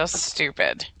 Sometimes I'm just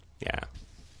stupid. Yeah.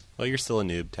 Well, you're still a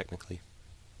noob, technically.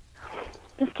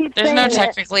 Just keep There's saying no it.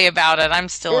 technically about it. I'm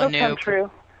still It'll a noob. come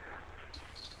true.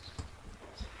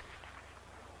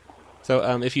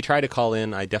 So, if you try to call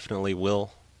in, I definitely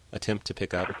will attempt to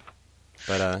pick up.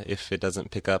 But if it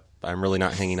doesn't pick up, I'm really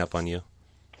not hanging up on you.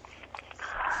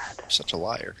 You're such a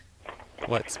liar.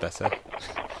 What, Spessa?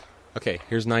 Okay,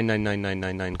 here's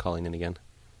 999999 calling in again.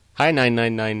 Hi,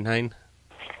 9999.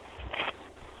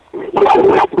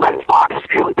 Red Fox,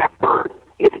 Haley Pepper,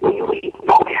 it's Neely,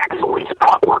 Nomiac, Source,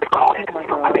 Clockwork, Calling,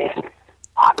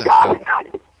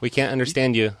 We can't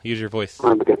understand you. Use your voice.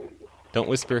 Don't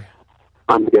whisper.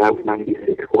 I'm the guy with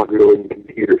 96 quadrillion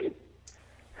computers.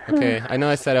 Okay, I know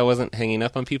I said I wasn't hanging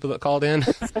up on people that called in,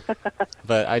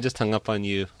 but I just hung up on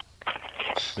you,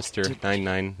 Mr.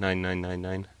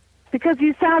 999999. Because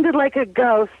you sounded like a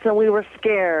ghost and we were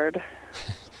scared.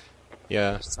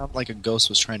 Yeah. It sounded like a ghost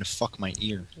was trying to fuck my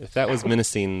ear. If that was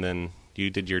menacing, then you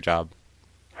did your job.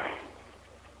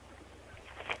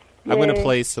 I'm going to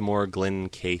play some more Glenn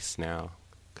Case now,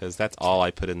 because that's all I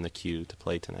put in the queue to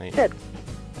play tonight. Good.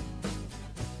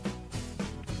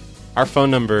 Our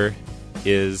phone number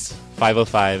is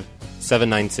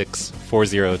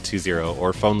 505-796-4020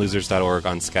 or phonelosers.org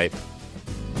on Skype.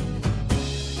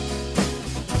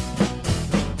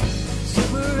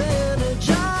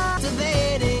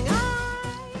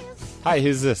 Hi,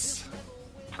 who's this?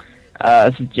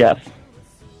 This is Jeff.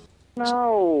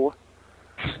 No.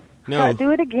 No.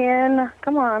 Do it again.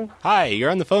 Come on. Hi,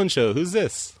 you're on the phone show. Who's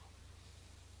this?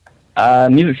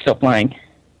 Music's still playing.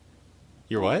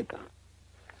 You're what?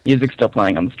 Music's still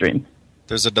playing on the stream.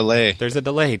 There's a delay. There's a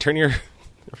delay. Turn your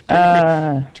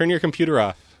computer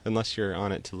off, unless you're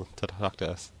on it to talk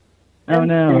to us. Oh,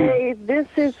 no. Say, this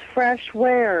is Fresh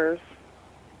Wares.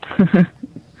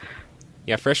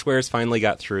 Yeah, Fresh Wares finally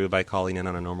got through by calling in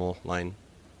on a normal line.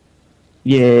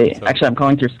 Yay. So, actually, I'm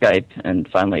calling through Skype, and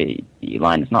finally the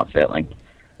line is not failing.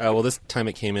 Well, this time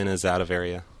it came in as out of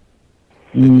area.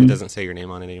 It doesn't say your name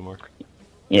on it anymore.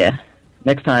 Yeah.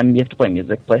 Next time, you have to play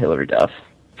music. Play Hillary Duff.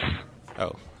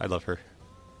 Oh, I love her.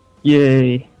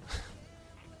 Yay.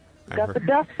 Got the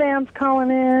Duff fans calling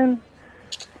in.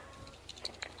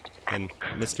 And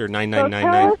Mr. So 9999.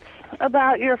 tell us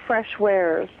about your fresh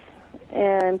wares.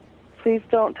 And please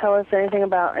don't tell us anything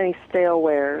about any stale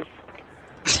wares.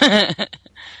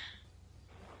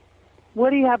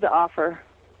 What do you have to offer?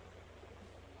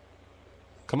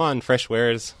 Come on, Fresh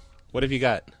Wares. What have you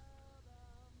got?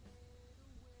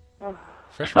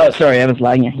 Fresh Oh, sorry, I was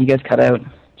lagging you. You guys cut out.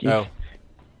 Jeez. Oh.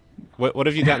 What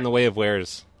have you got in the way of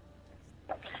wares?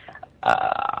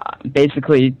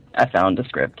 Basically, I found a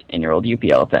script in your old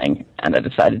UPL thing, and I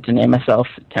decided to name myself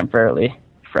temporarily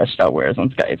Fresh.Wares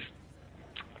on Skype.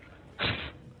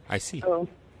 I see. Oh.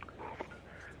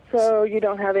 So you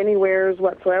don't have any wares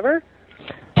whatsoever?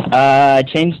 I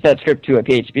changed that script to a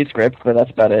PHP script, but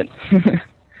that's about it.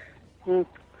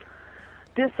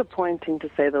 Disappointing, to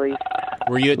say the least.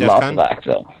 Were you at Lots Defcon? of acts,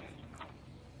 though.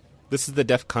 This is the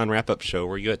Defcon Wrapup Show.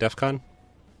 Were you at Defcon?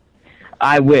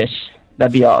 I wish.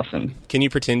 That'd be awesome. Can you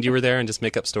pretend you were there and just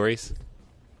make up stories?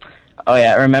 Oh,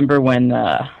 yeah, I remember when...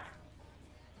 No,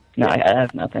 I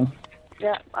have nothing.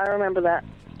 Yeah, I remember that.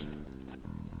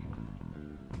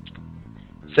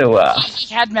 So,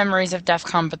 He had memories of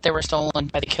DEFCON, but they were stolen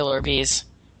by the killer bees.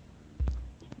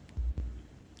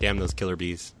 Damn those killer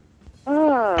bees.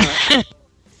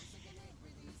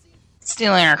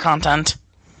 Stealing our content.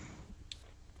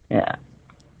 Yeah.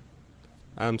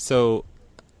 So,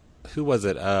 who was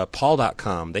it?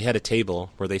 Paul.com. They had a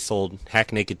table where they sold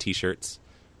Hack Naked t-shirts,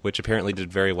 which apparently did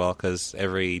very well because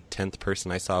every 10th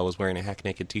person I saw was wearing a Hack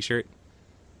Naked t-shirt.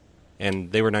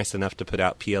 And they were nice enough to put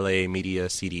out PLA media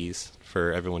CDs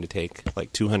for everyone to take.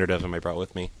 Like 200 of them I brought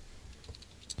with me.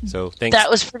 So thanks. That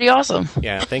was pretty awesome.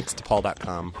 Yeah, thanks to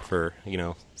Paul.com for,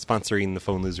 sponsoring the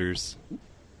Phone Losers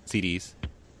CDs.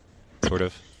 Sort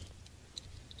of.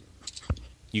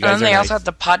 You guys And then they are also nice. had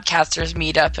the podcasters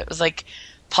meetup. It was like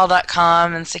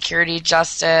Paul.com and Security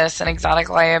Justice and Exotic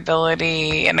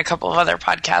Liability and a couple of other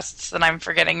podcasts that I'm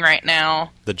forgetting right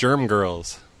now. The Germ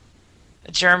Girls.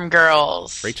 The Germ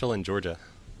Girls. Rachel and Georgia.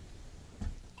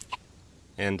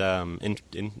 And yeah,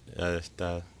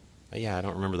 I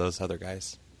don't remember those other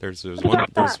guys. There's one.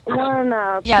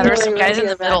 Yeah, there were some guys in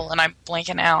the middle, and I'm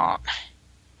blanking out.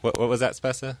 What was that,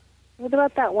 Spessa? What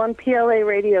about that one PLA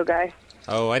radio guy?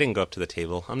 Oh, I didn't go up to the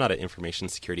table. I'm not an information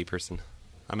security person.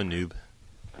 I'm a noob.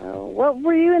 What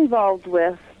were you involved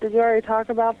with? Did you already talk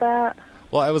about that?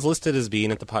 Well, I was listed as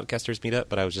being at the podcasters meetup,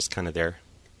 but I was just kind of there.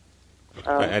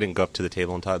 I didn't go up to the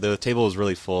table and talk. The table was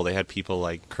really full. They had people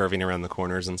like curving around the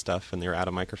corners and stuff, and they were out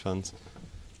of microphones.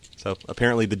 So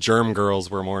apparently the germ girls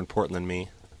were more important than me.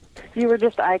 You were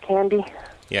just eye candy?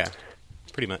 Yeah,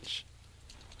 pretty much.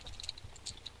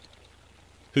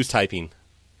 Who's typing?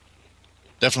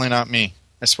 Definitely not me.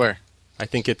 I swear. I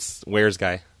think it's Wares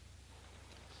guy.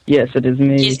 Yes, it is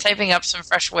me. He's typing up some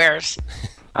fresh wares.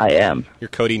 I am. You're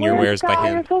coding your wares by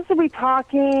hand. You're supposed to be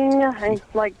talking and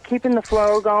like keeping the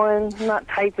flow going, not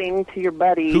typing to your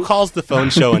buddy. Who calls the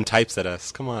phone show and types at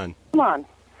us? Come on. Come on.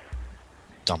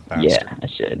 Dumb bastard. Yeah, I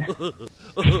should.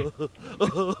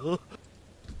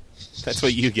 That's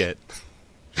what you get.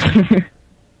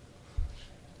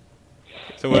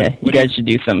 So Yeah, you guys should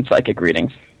do some psychic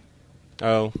readings.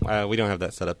 Oh, we don't have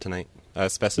that set up tonight.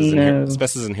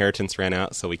 Spessa's inheritance ran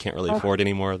out, so we can't really afford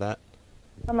any more of that.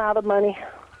 I'm out of money.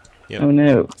 Yep. Oh,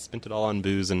 no. Spent it all on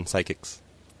booze and psychics.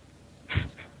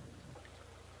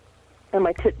 And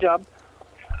my tit job.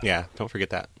 Yeah, don't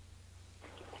forget that.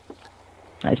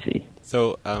 I see.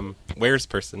 So, Wares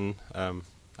person,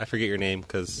 I forget your name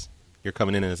because you're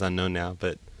coming in as unknown now,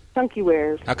 but... Chunky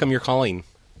Wares. How come you're calling?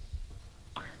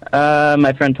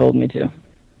 My friend told me to.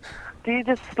 Do you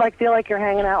just like feel like you're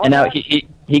hanging out And with now us?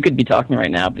 he could be talking right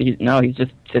now, but he's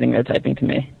just sitting there typing to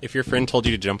me. If your friend told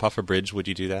you to jump off a bridge, would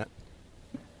you do that?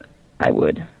 I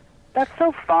would. That's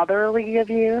so fatherly of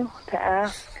you to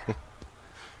ask.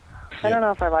 I don't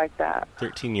know if I like that.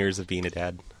 13 years of being a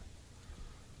dad.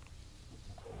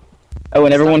 Oh,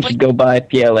 and everyone should go buy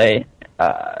PLA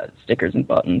stickers and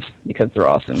buttons because they're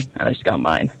awesome, and I just got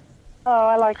mine. Oh,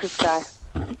 I like this guy.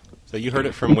 So you heard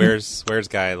it from Wares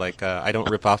guy, like, I don't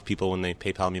rip off people when they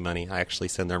PayPal me money. I actually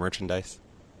send their merchandise.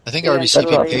 I think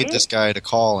RBCP paid this guy to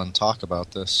call and talk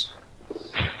about this.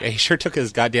 Yeah, he sure took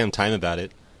his goddamn time about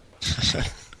it.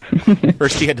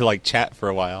 First he had to, like, chat for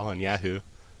a while on Yahoo.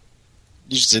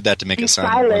 You just did that to make it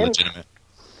sound more legitimate.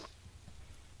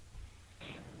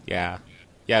 Yeah.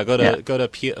 Yeah, go to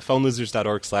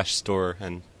phonelosers.org/store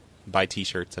and buy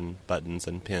t-shirts and buttons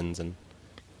and pins and...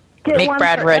 Make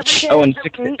Brad rich. Oh, and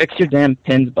fix your damn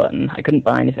pins button. I couldn't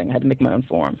buy anything. I had to make my own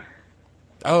form.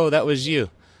 Oh, that was you.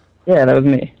 Yeah, that was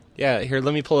me. Yeah, here,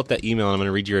 let me pull up that email and I'm going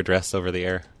to read your address over the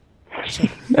air.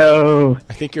 No.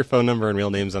 I think your phone number and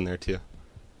real name's on there, too.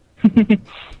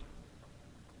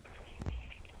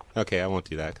 Okay, I won't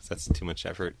do that because that's too much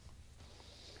effort.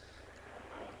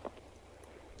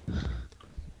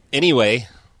 Anyway.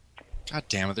 God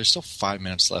damn it, there's still 5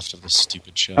 minutes left of this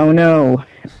stupid show. Oh, no.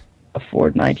 A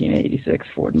Ford 1986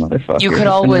 Ford motherfucker. You could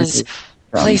always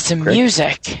play some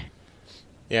music.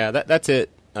 Yeah, that's it,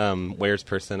 Wares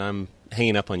person. I'm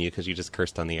hanging up on you because you just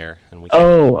cursed on the air. And we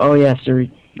yes,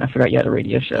 I forgot you had a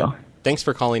radio show. Thanks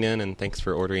for calling in, and thanks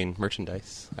for ordering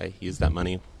merchandise. I used that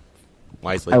money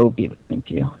wisely. I will be listening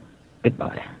to you.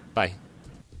 Goodbye. Bye.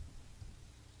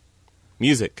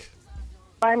 Music.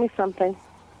 Buy me something.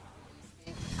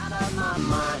 Out of my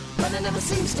mind, but it never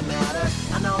seems to matter.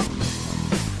 I know.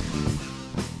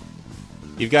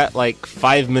 You've got like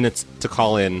 5 minutes to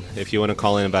call in if you want to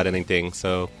call in about anything.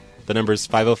 So the number's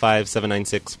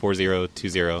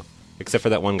 505-796-4020. Except for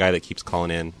that one guy that keeps calling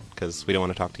in because we don't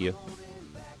want to talk to you.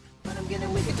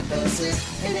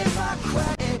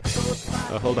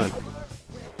 Oh, hold on.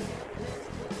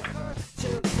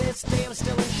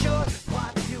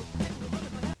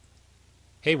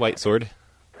 Hey, Whitesword.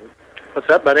 What's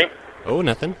up, buddy? Oh,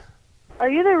 nothing.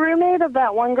 Are you the roommate of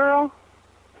that one girl?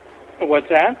 What's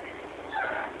that?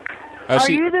 Are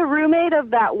you the roommate of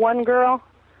that one girl?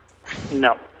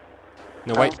 No.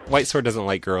 No, Whitesword doesn't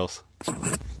like girls.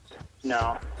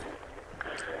 No.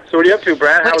 So what are you up to,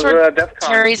 Brad? How's Defcon?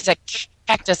 Carries a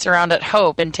cactus around at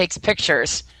Hope and takes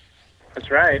pictures. That's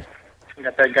right. You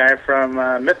got that guy from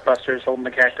Mythbusters holding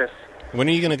the cactus. When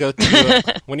are you gonna go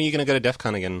to When are you gonna go to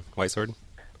Defcon again, Whitesword?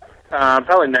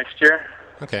 Probably next year.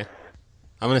 Okay.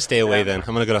 I'm gonna stay away then.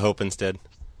 I'm gonna go to Hope instead.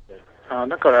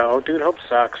 Don't go to Hope, dude. Hope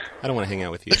sucks. I don't want to hang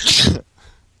out with you.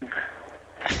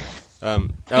 You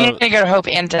need to go to Hope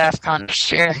and Defcon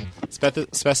next year.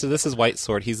 Spessa, this is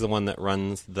Whitesword. He's the one that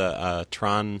runs the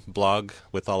Tron blog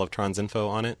with all of Tron's info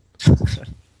on it.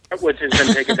 Which has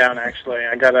been taken down, actually.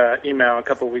 I got an email a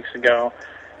couple weeks ago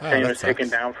saying it was taken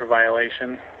down for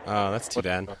violation. Oh, that's too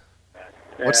bad. Yeah.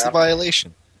 What's the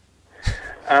violation?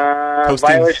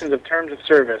 Violations of terms of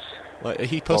service. Well,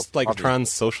 he posts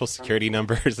Tron's social security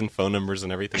numbers and phone numbers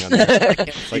and everything on there.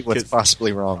 What's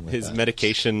possibly wrong with his that?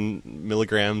 medication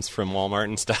milligrams from Walmart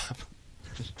and stuff.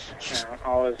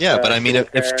 All his, Yeah, but I mean,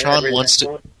 if Tron everything.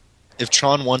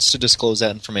 wants to disclose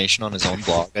that information on his own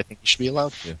blog, I think he should be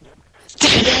allowed to.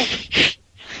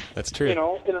 That's true. You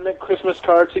know, internet Christmas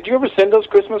cards. Did you ever send those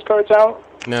Christmas cards out?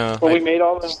 No. When we made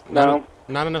all them? No.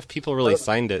 Not enough people really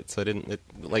signed it, so I didn't.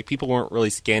 People weren't really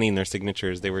scanning their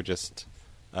signatures. They were just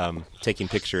taking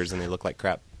pictures, and they look like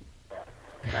crap.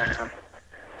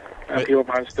 People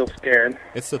are still scared.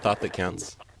 It's the thought that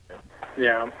counts.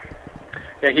 Yeah.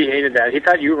 Yeah, he hated that. He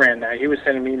thought you ran that. He was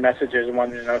sending me messages and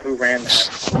wanted to know who ran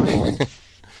that.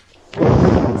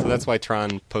 So that's why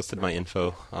Tron posted my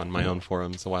info on my own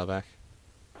forums a while back.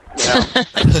 Yeah.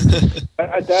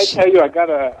 I tell you, I got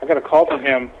a call from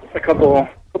him a couple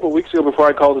weeks ago before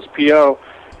I called his PO.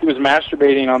 He was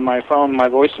masturbating on my phone. My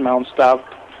voicemail and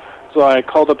stopped. So I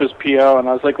called up his PO, and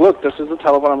I was like, look, this is the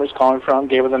telephone number he's calling from.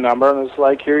 Gave her the number, and it's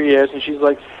like, here he is. And she's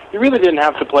like, you really didn't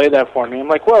have to play that for me. I'm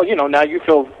like, well, now you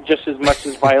feel just as much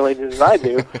as violated as I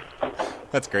do.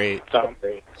 That's great. So,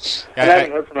 Yeah, I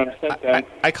haven't heard from him since then.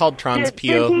 I called Tron's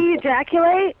PO. Did he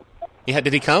ejaculate? Yeah,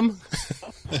 did he come?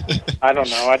 I don't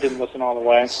know. I didn't listen all the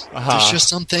way. There's just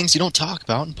some things you don't talk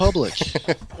about in public.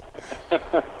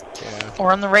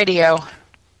 Or on the radio.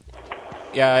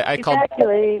 Yeah, I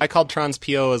called Tron's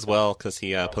PO as well because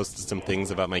he posted some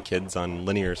things about my kids on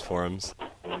Linear's forums.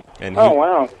 And oh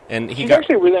wow! And she's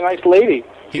actually a really nice lady.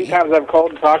 A few times I've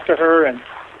called and talked to her and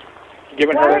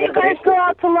given her. Why don't you guys go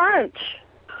out to lunch?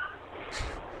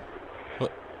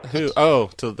 Who? Oh,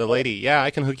 to the lady. Yeah,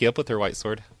 I can hook you up with her,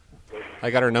 Whitesword.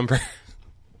 I got her number.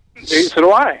 So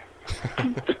do I.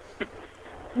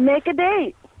 Make a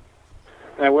date.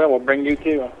 I will. We'll bring you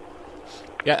too.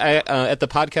 Yeah, at the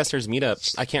Podcasters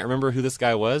Meetup, I can't remember who this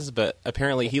guy was, but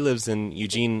apparently he lives in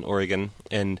Eugene, Oregon,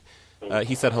 and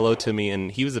he said hello to me,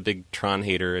 and he was a big Tron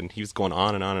hater, and he was going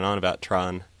on and on and on about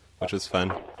Tron, which was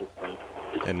fun.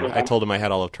 And I told him I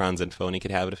had all of Tron's info, and he could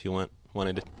have it if he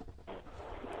wanted it.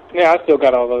 Yeah, I still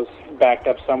got all those backed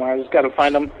up somewhere. I just got to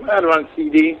find them. I had them on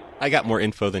CD. I got more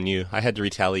info than you. I had to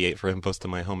retaliate for him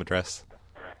posting my home address,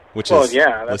 which is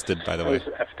listed, by the way. That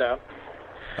was effed up.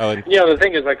 Oh, and the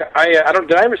thing is, did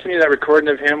I ever send you that recording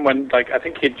of him when, I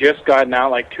think he'd just gotten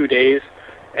out, 2 days,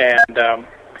 and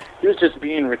he was just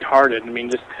being retarded. I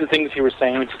mean, just the things he was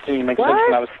saying just didn't even make sense.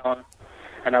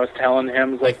 And I was telling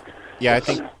him, yeah,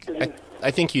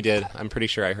 I think you did. I'm pretty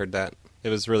sure I heard that. It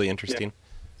was really interesting.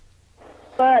 Yeah.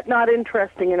 But not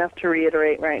interesting enough to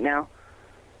reiterate right now.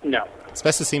 No.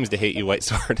 Spessa seems to hate you,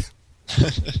 Whitesword.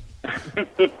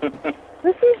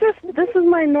 This is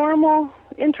my normal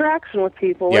interaction with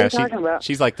people. What are you talking about?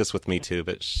 She's like this with me too,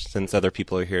 but since other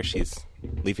people are here, she's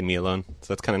leaving me alone.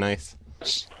 So that's kind of nice.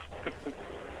 So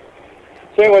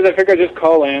anyways, I figured I'd just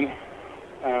call in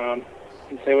and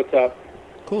say what's up.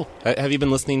 Cool. Have you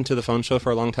been listening to the phone show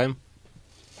for a long time?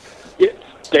 Yes,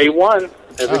 day one,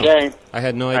 every day. I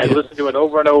had no idea. I listened to it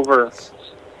over and over.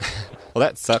 Well,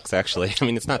 that sucks, actually. I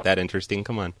mean, it's not that interesting.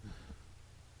 Come on.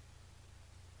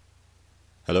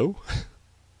 Hello?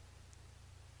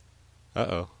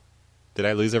 Uh-oh. Did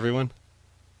I lose everyone?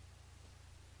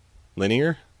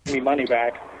 Linear? Give me money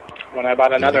back when I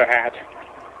bought another hat.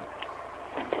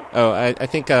 Oh, I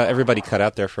think everybody cut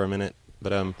out there for a minute,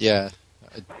 but yeah.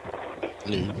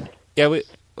 Yeah,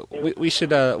 we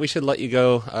should let you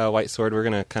go, Whitesword. We're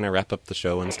gonna kind of wrap up the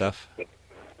show and stuff.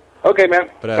 Okay, man.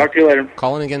 But, talk to you later.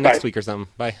 Call in again next week or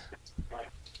something. Bye.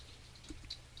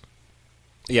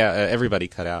 Yeah, everybody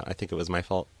cut out. I think it was my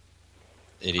fault.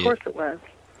 Idiot. Of course it was.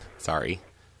 Sorry.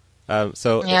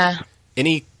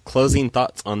 Any closing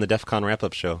thoughts on the Defcon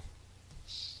Wrapup Show?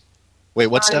 Wait,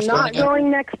 what's Defcon again? I'm not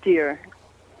going next year.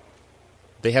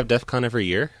 They have Defcon every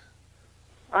year?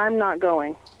 I'm not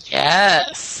going.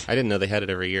 Yes. I didn't know they had it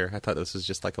every year. I thought this was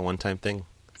just like a one-time thing.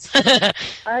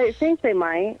 I think they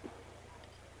might.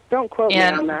 Don't quote me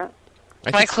on that.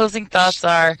 My closing thoughts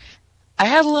are, I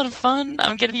had a lot of fun.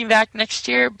 I'm going to be back next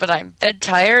year, but I'm dead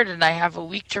tired, and I have a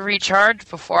week to recharge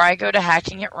before I go to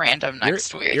hacking at random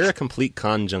next week. You're a complete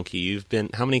con junkie.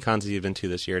 How many cons have you been to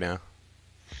this year now?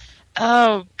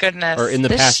 Oh, goodness. Or in the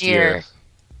past year.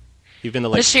 You've been to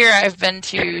This year I've been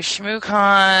to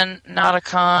ShmooCon,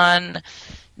 NotaCon,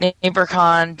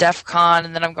 NeighborCon, DefCon,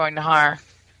 and then I'm going to HAR.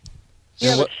 You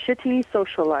have a shitty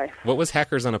social life. What was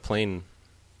Hackers on a Plane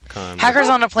con? Hackers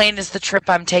on a Plane is the trip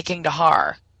I'm taking to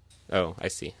HAR. Oh, I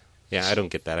see. Yeah, I don't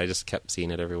get that. I just kept seeing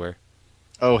it everywhere.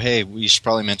 Oh, hey, we should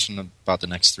probably mention about the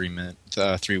next 3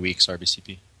 weeks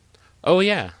RBCP. Oh,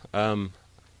 yeah.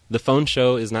 The phone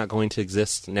show is not going to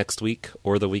exist next week,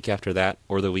 or the week after that,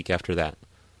 or the week after that.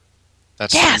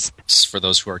 That's for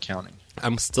those who are counting.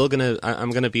 I'm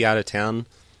gonna be out of town,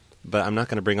 but I'm not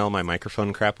gonna bring all my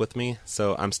microphone crap with me.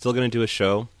 So I'm still gonna do a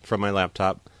show from my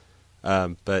laptop.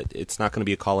 But it's not going to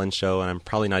be a call-in show, and I'm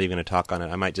probably not even going to talk on it.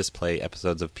 I might just play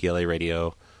episodes of PLA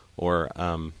Radio or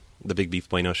the Big Beef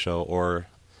Bueno Show or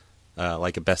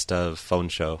like a best-of phone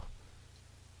show.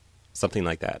 Something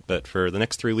like that. But for the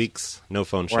next 3 weeks, no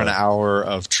phone show. Or an hour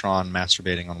of Tron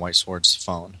masturbating on Whitesword's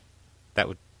phone. That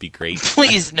would be great.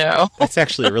 Please, no. That's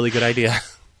actually a really good idea.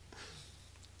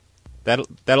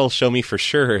 That'll show me for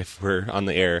sure if we're on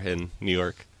the air in New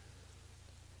York.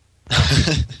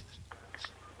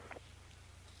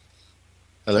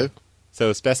 Hello?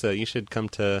 So, Spessa, you should come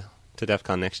to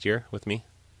Defcon next year with me.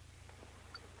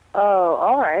 Oh,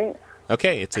 all right.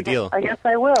 Okay, it's a deal. I guess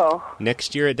I will.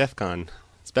 Next year at Defcon.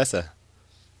 Spessa.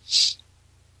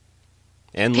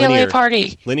 And PLA Linear.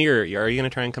 party. Linear, are you going to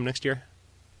try and come next year?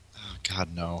 Oh,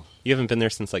 God, no. You haven't been there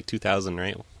since like 2000,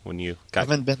 right? When you got... I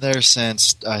haven't been there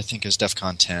since, I think it was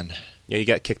Defcon 10. Yeah, you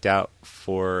got kicked out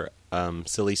for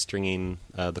silly stringing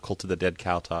the Cult of the Dead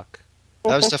Cow talk.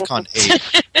 That was Defcon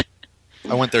 8.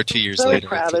 I went there 2 years later.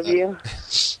 Proud of you.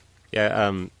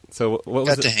 Yeah, so what was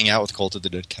got it? to hang out with Cult of the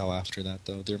Dead Cow after that,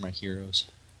 though. They're my heroes.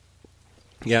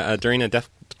 Yeah, during a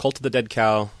Cult of the Dead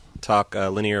Cow talk,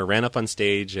 Linear ran up on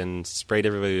stage and sprayed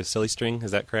everybody with silly string.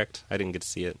 Is that correct? I didn't get to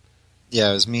see it.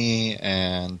 Yeah, it was me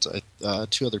and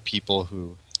 2 other people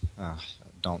who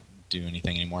don't do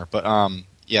anything anymore. But,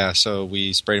 yeah, so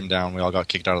we sprayed them down. We all got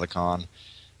kicked out of the con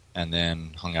and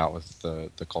then hung out with the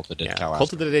Cult of the Dead Cow.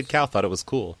 Cult of the Dead Cow thought it was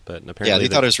cool, but apparently... Yeah, they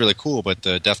thought it was really cool, but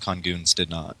the DEFCON goons did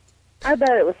not. I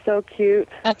bet it was so cute.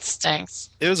 That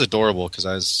stinks. It was adorable because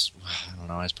I was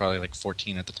probably like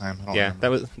 14 at the time. I don't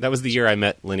remember. that was the year I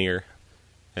met Linear,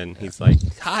 and he's like,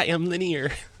 "Hi, I'm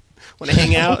Linear. Want to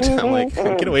hang out?" I'm like,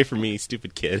 "Get away from me,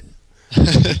 stupid kid."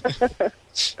 I'm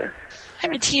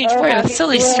a teenage boy with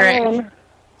silly string.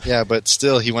 Yeah, but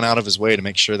still, he went out of his way to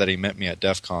make sure that he met me at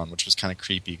DEF CON, which was kind of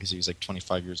creepy because he was like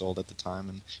 25 years old at the time,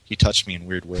 and he touched me in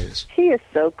weird ways. He is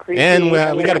so creepy. And we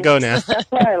got to go now. That's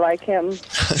why I like him.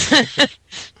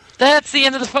 That's the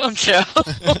end of the phone show.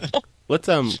 Let's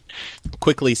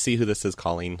quickly see who this is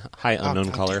calling. Hi, unknown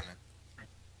caller.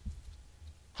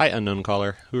 Hi, unknown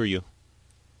caller. Who are you?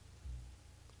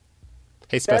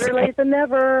 Hey, Spessa. Better late than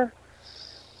never.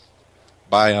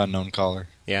 Bye, unknown caller.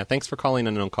 Yeah, thanks for calling,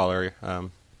 unknown caller.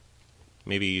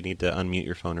 Maybe you need to unmute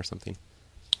your phone or something.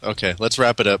 Okay, let's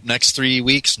wrap it up. Next 3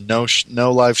 weeks, no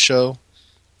live show,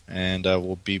 and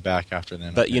we'll be back after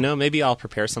then. But, maybe I'll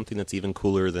prepare something that's even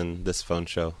cooler than this phone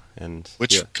show.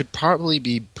 Which could probably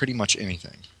be pretty much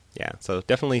anything. Yeah, so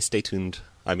definitely stay tuned.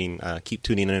 I mean, keep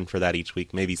tuning in for that each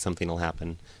week. Maybe something will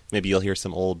happen. Maybe you'll hear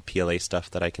some old PLA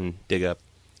stuff that I can dig up.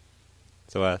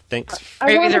 So, thanks.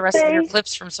 Maybe the rest of your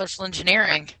clips from Social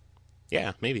Engineering.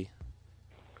 Yeah, maybe.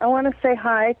 I want to say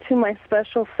hi to my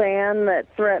special fan that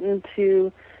threatened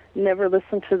to never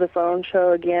listen to the phone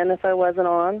show again if I wasn't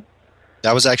on.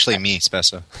 That was actually me,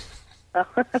 Spessa.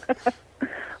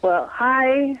 Well,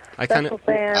 hi, special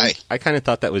fan. I kind of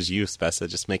thought that was you, Spessa,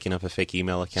 just making up a fake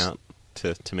email account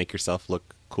to make yourself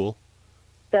look cool.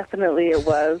 Definitely it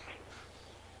was.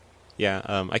 Yeah,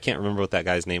 I can't remember what that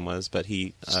guy's name was, but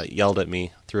he yelled at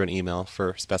me through an email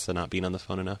for Spessa not being on the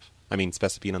phone enough. I mean,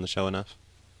 Spessa being on the show enough.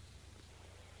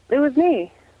 It was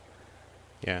me.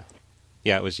 Yeah.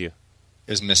 Yeah, it was you.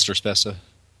 It was Mr. Spessa.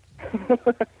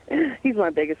 He's my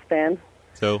biggest fan.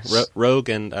 So, Rogue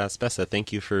and Spessa,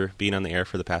 thank you for being on the air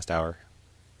for the past hour.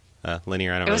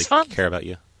 Linear, I don't really care about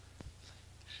you.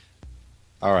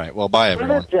 All right, well, bye,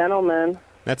 everyone. What a gentleman.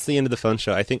 That's the end of the phone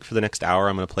show. I think for the next hour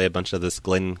I'm going to play a bunch of this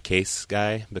Glenn Case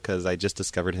guy because I just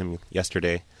discovered him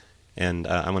yesterday, and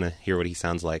I'm going to hear what he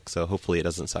sounds like, so hopefully it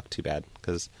doesn't suck too bad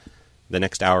because the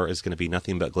next hour is going to be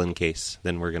nothing but Glenn Case.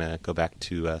 Then we're going to go back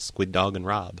to Squid Dog and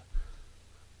Rob.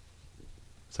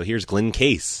 So here's Glenn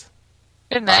Case.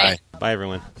 Good night. Bye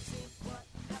everyone.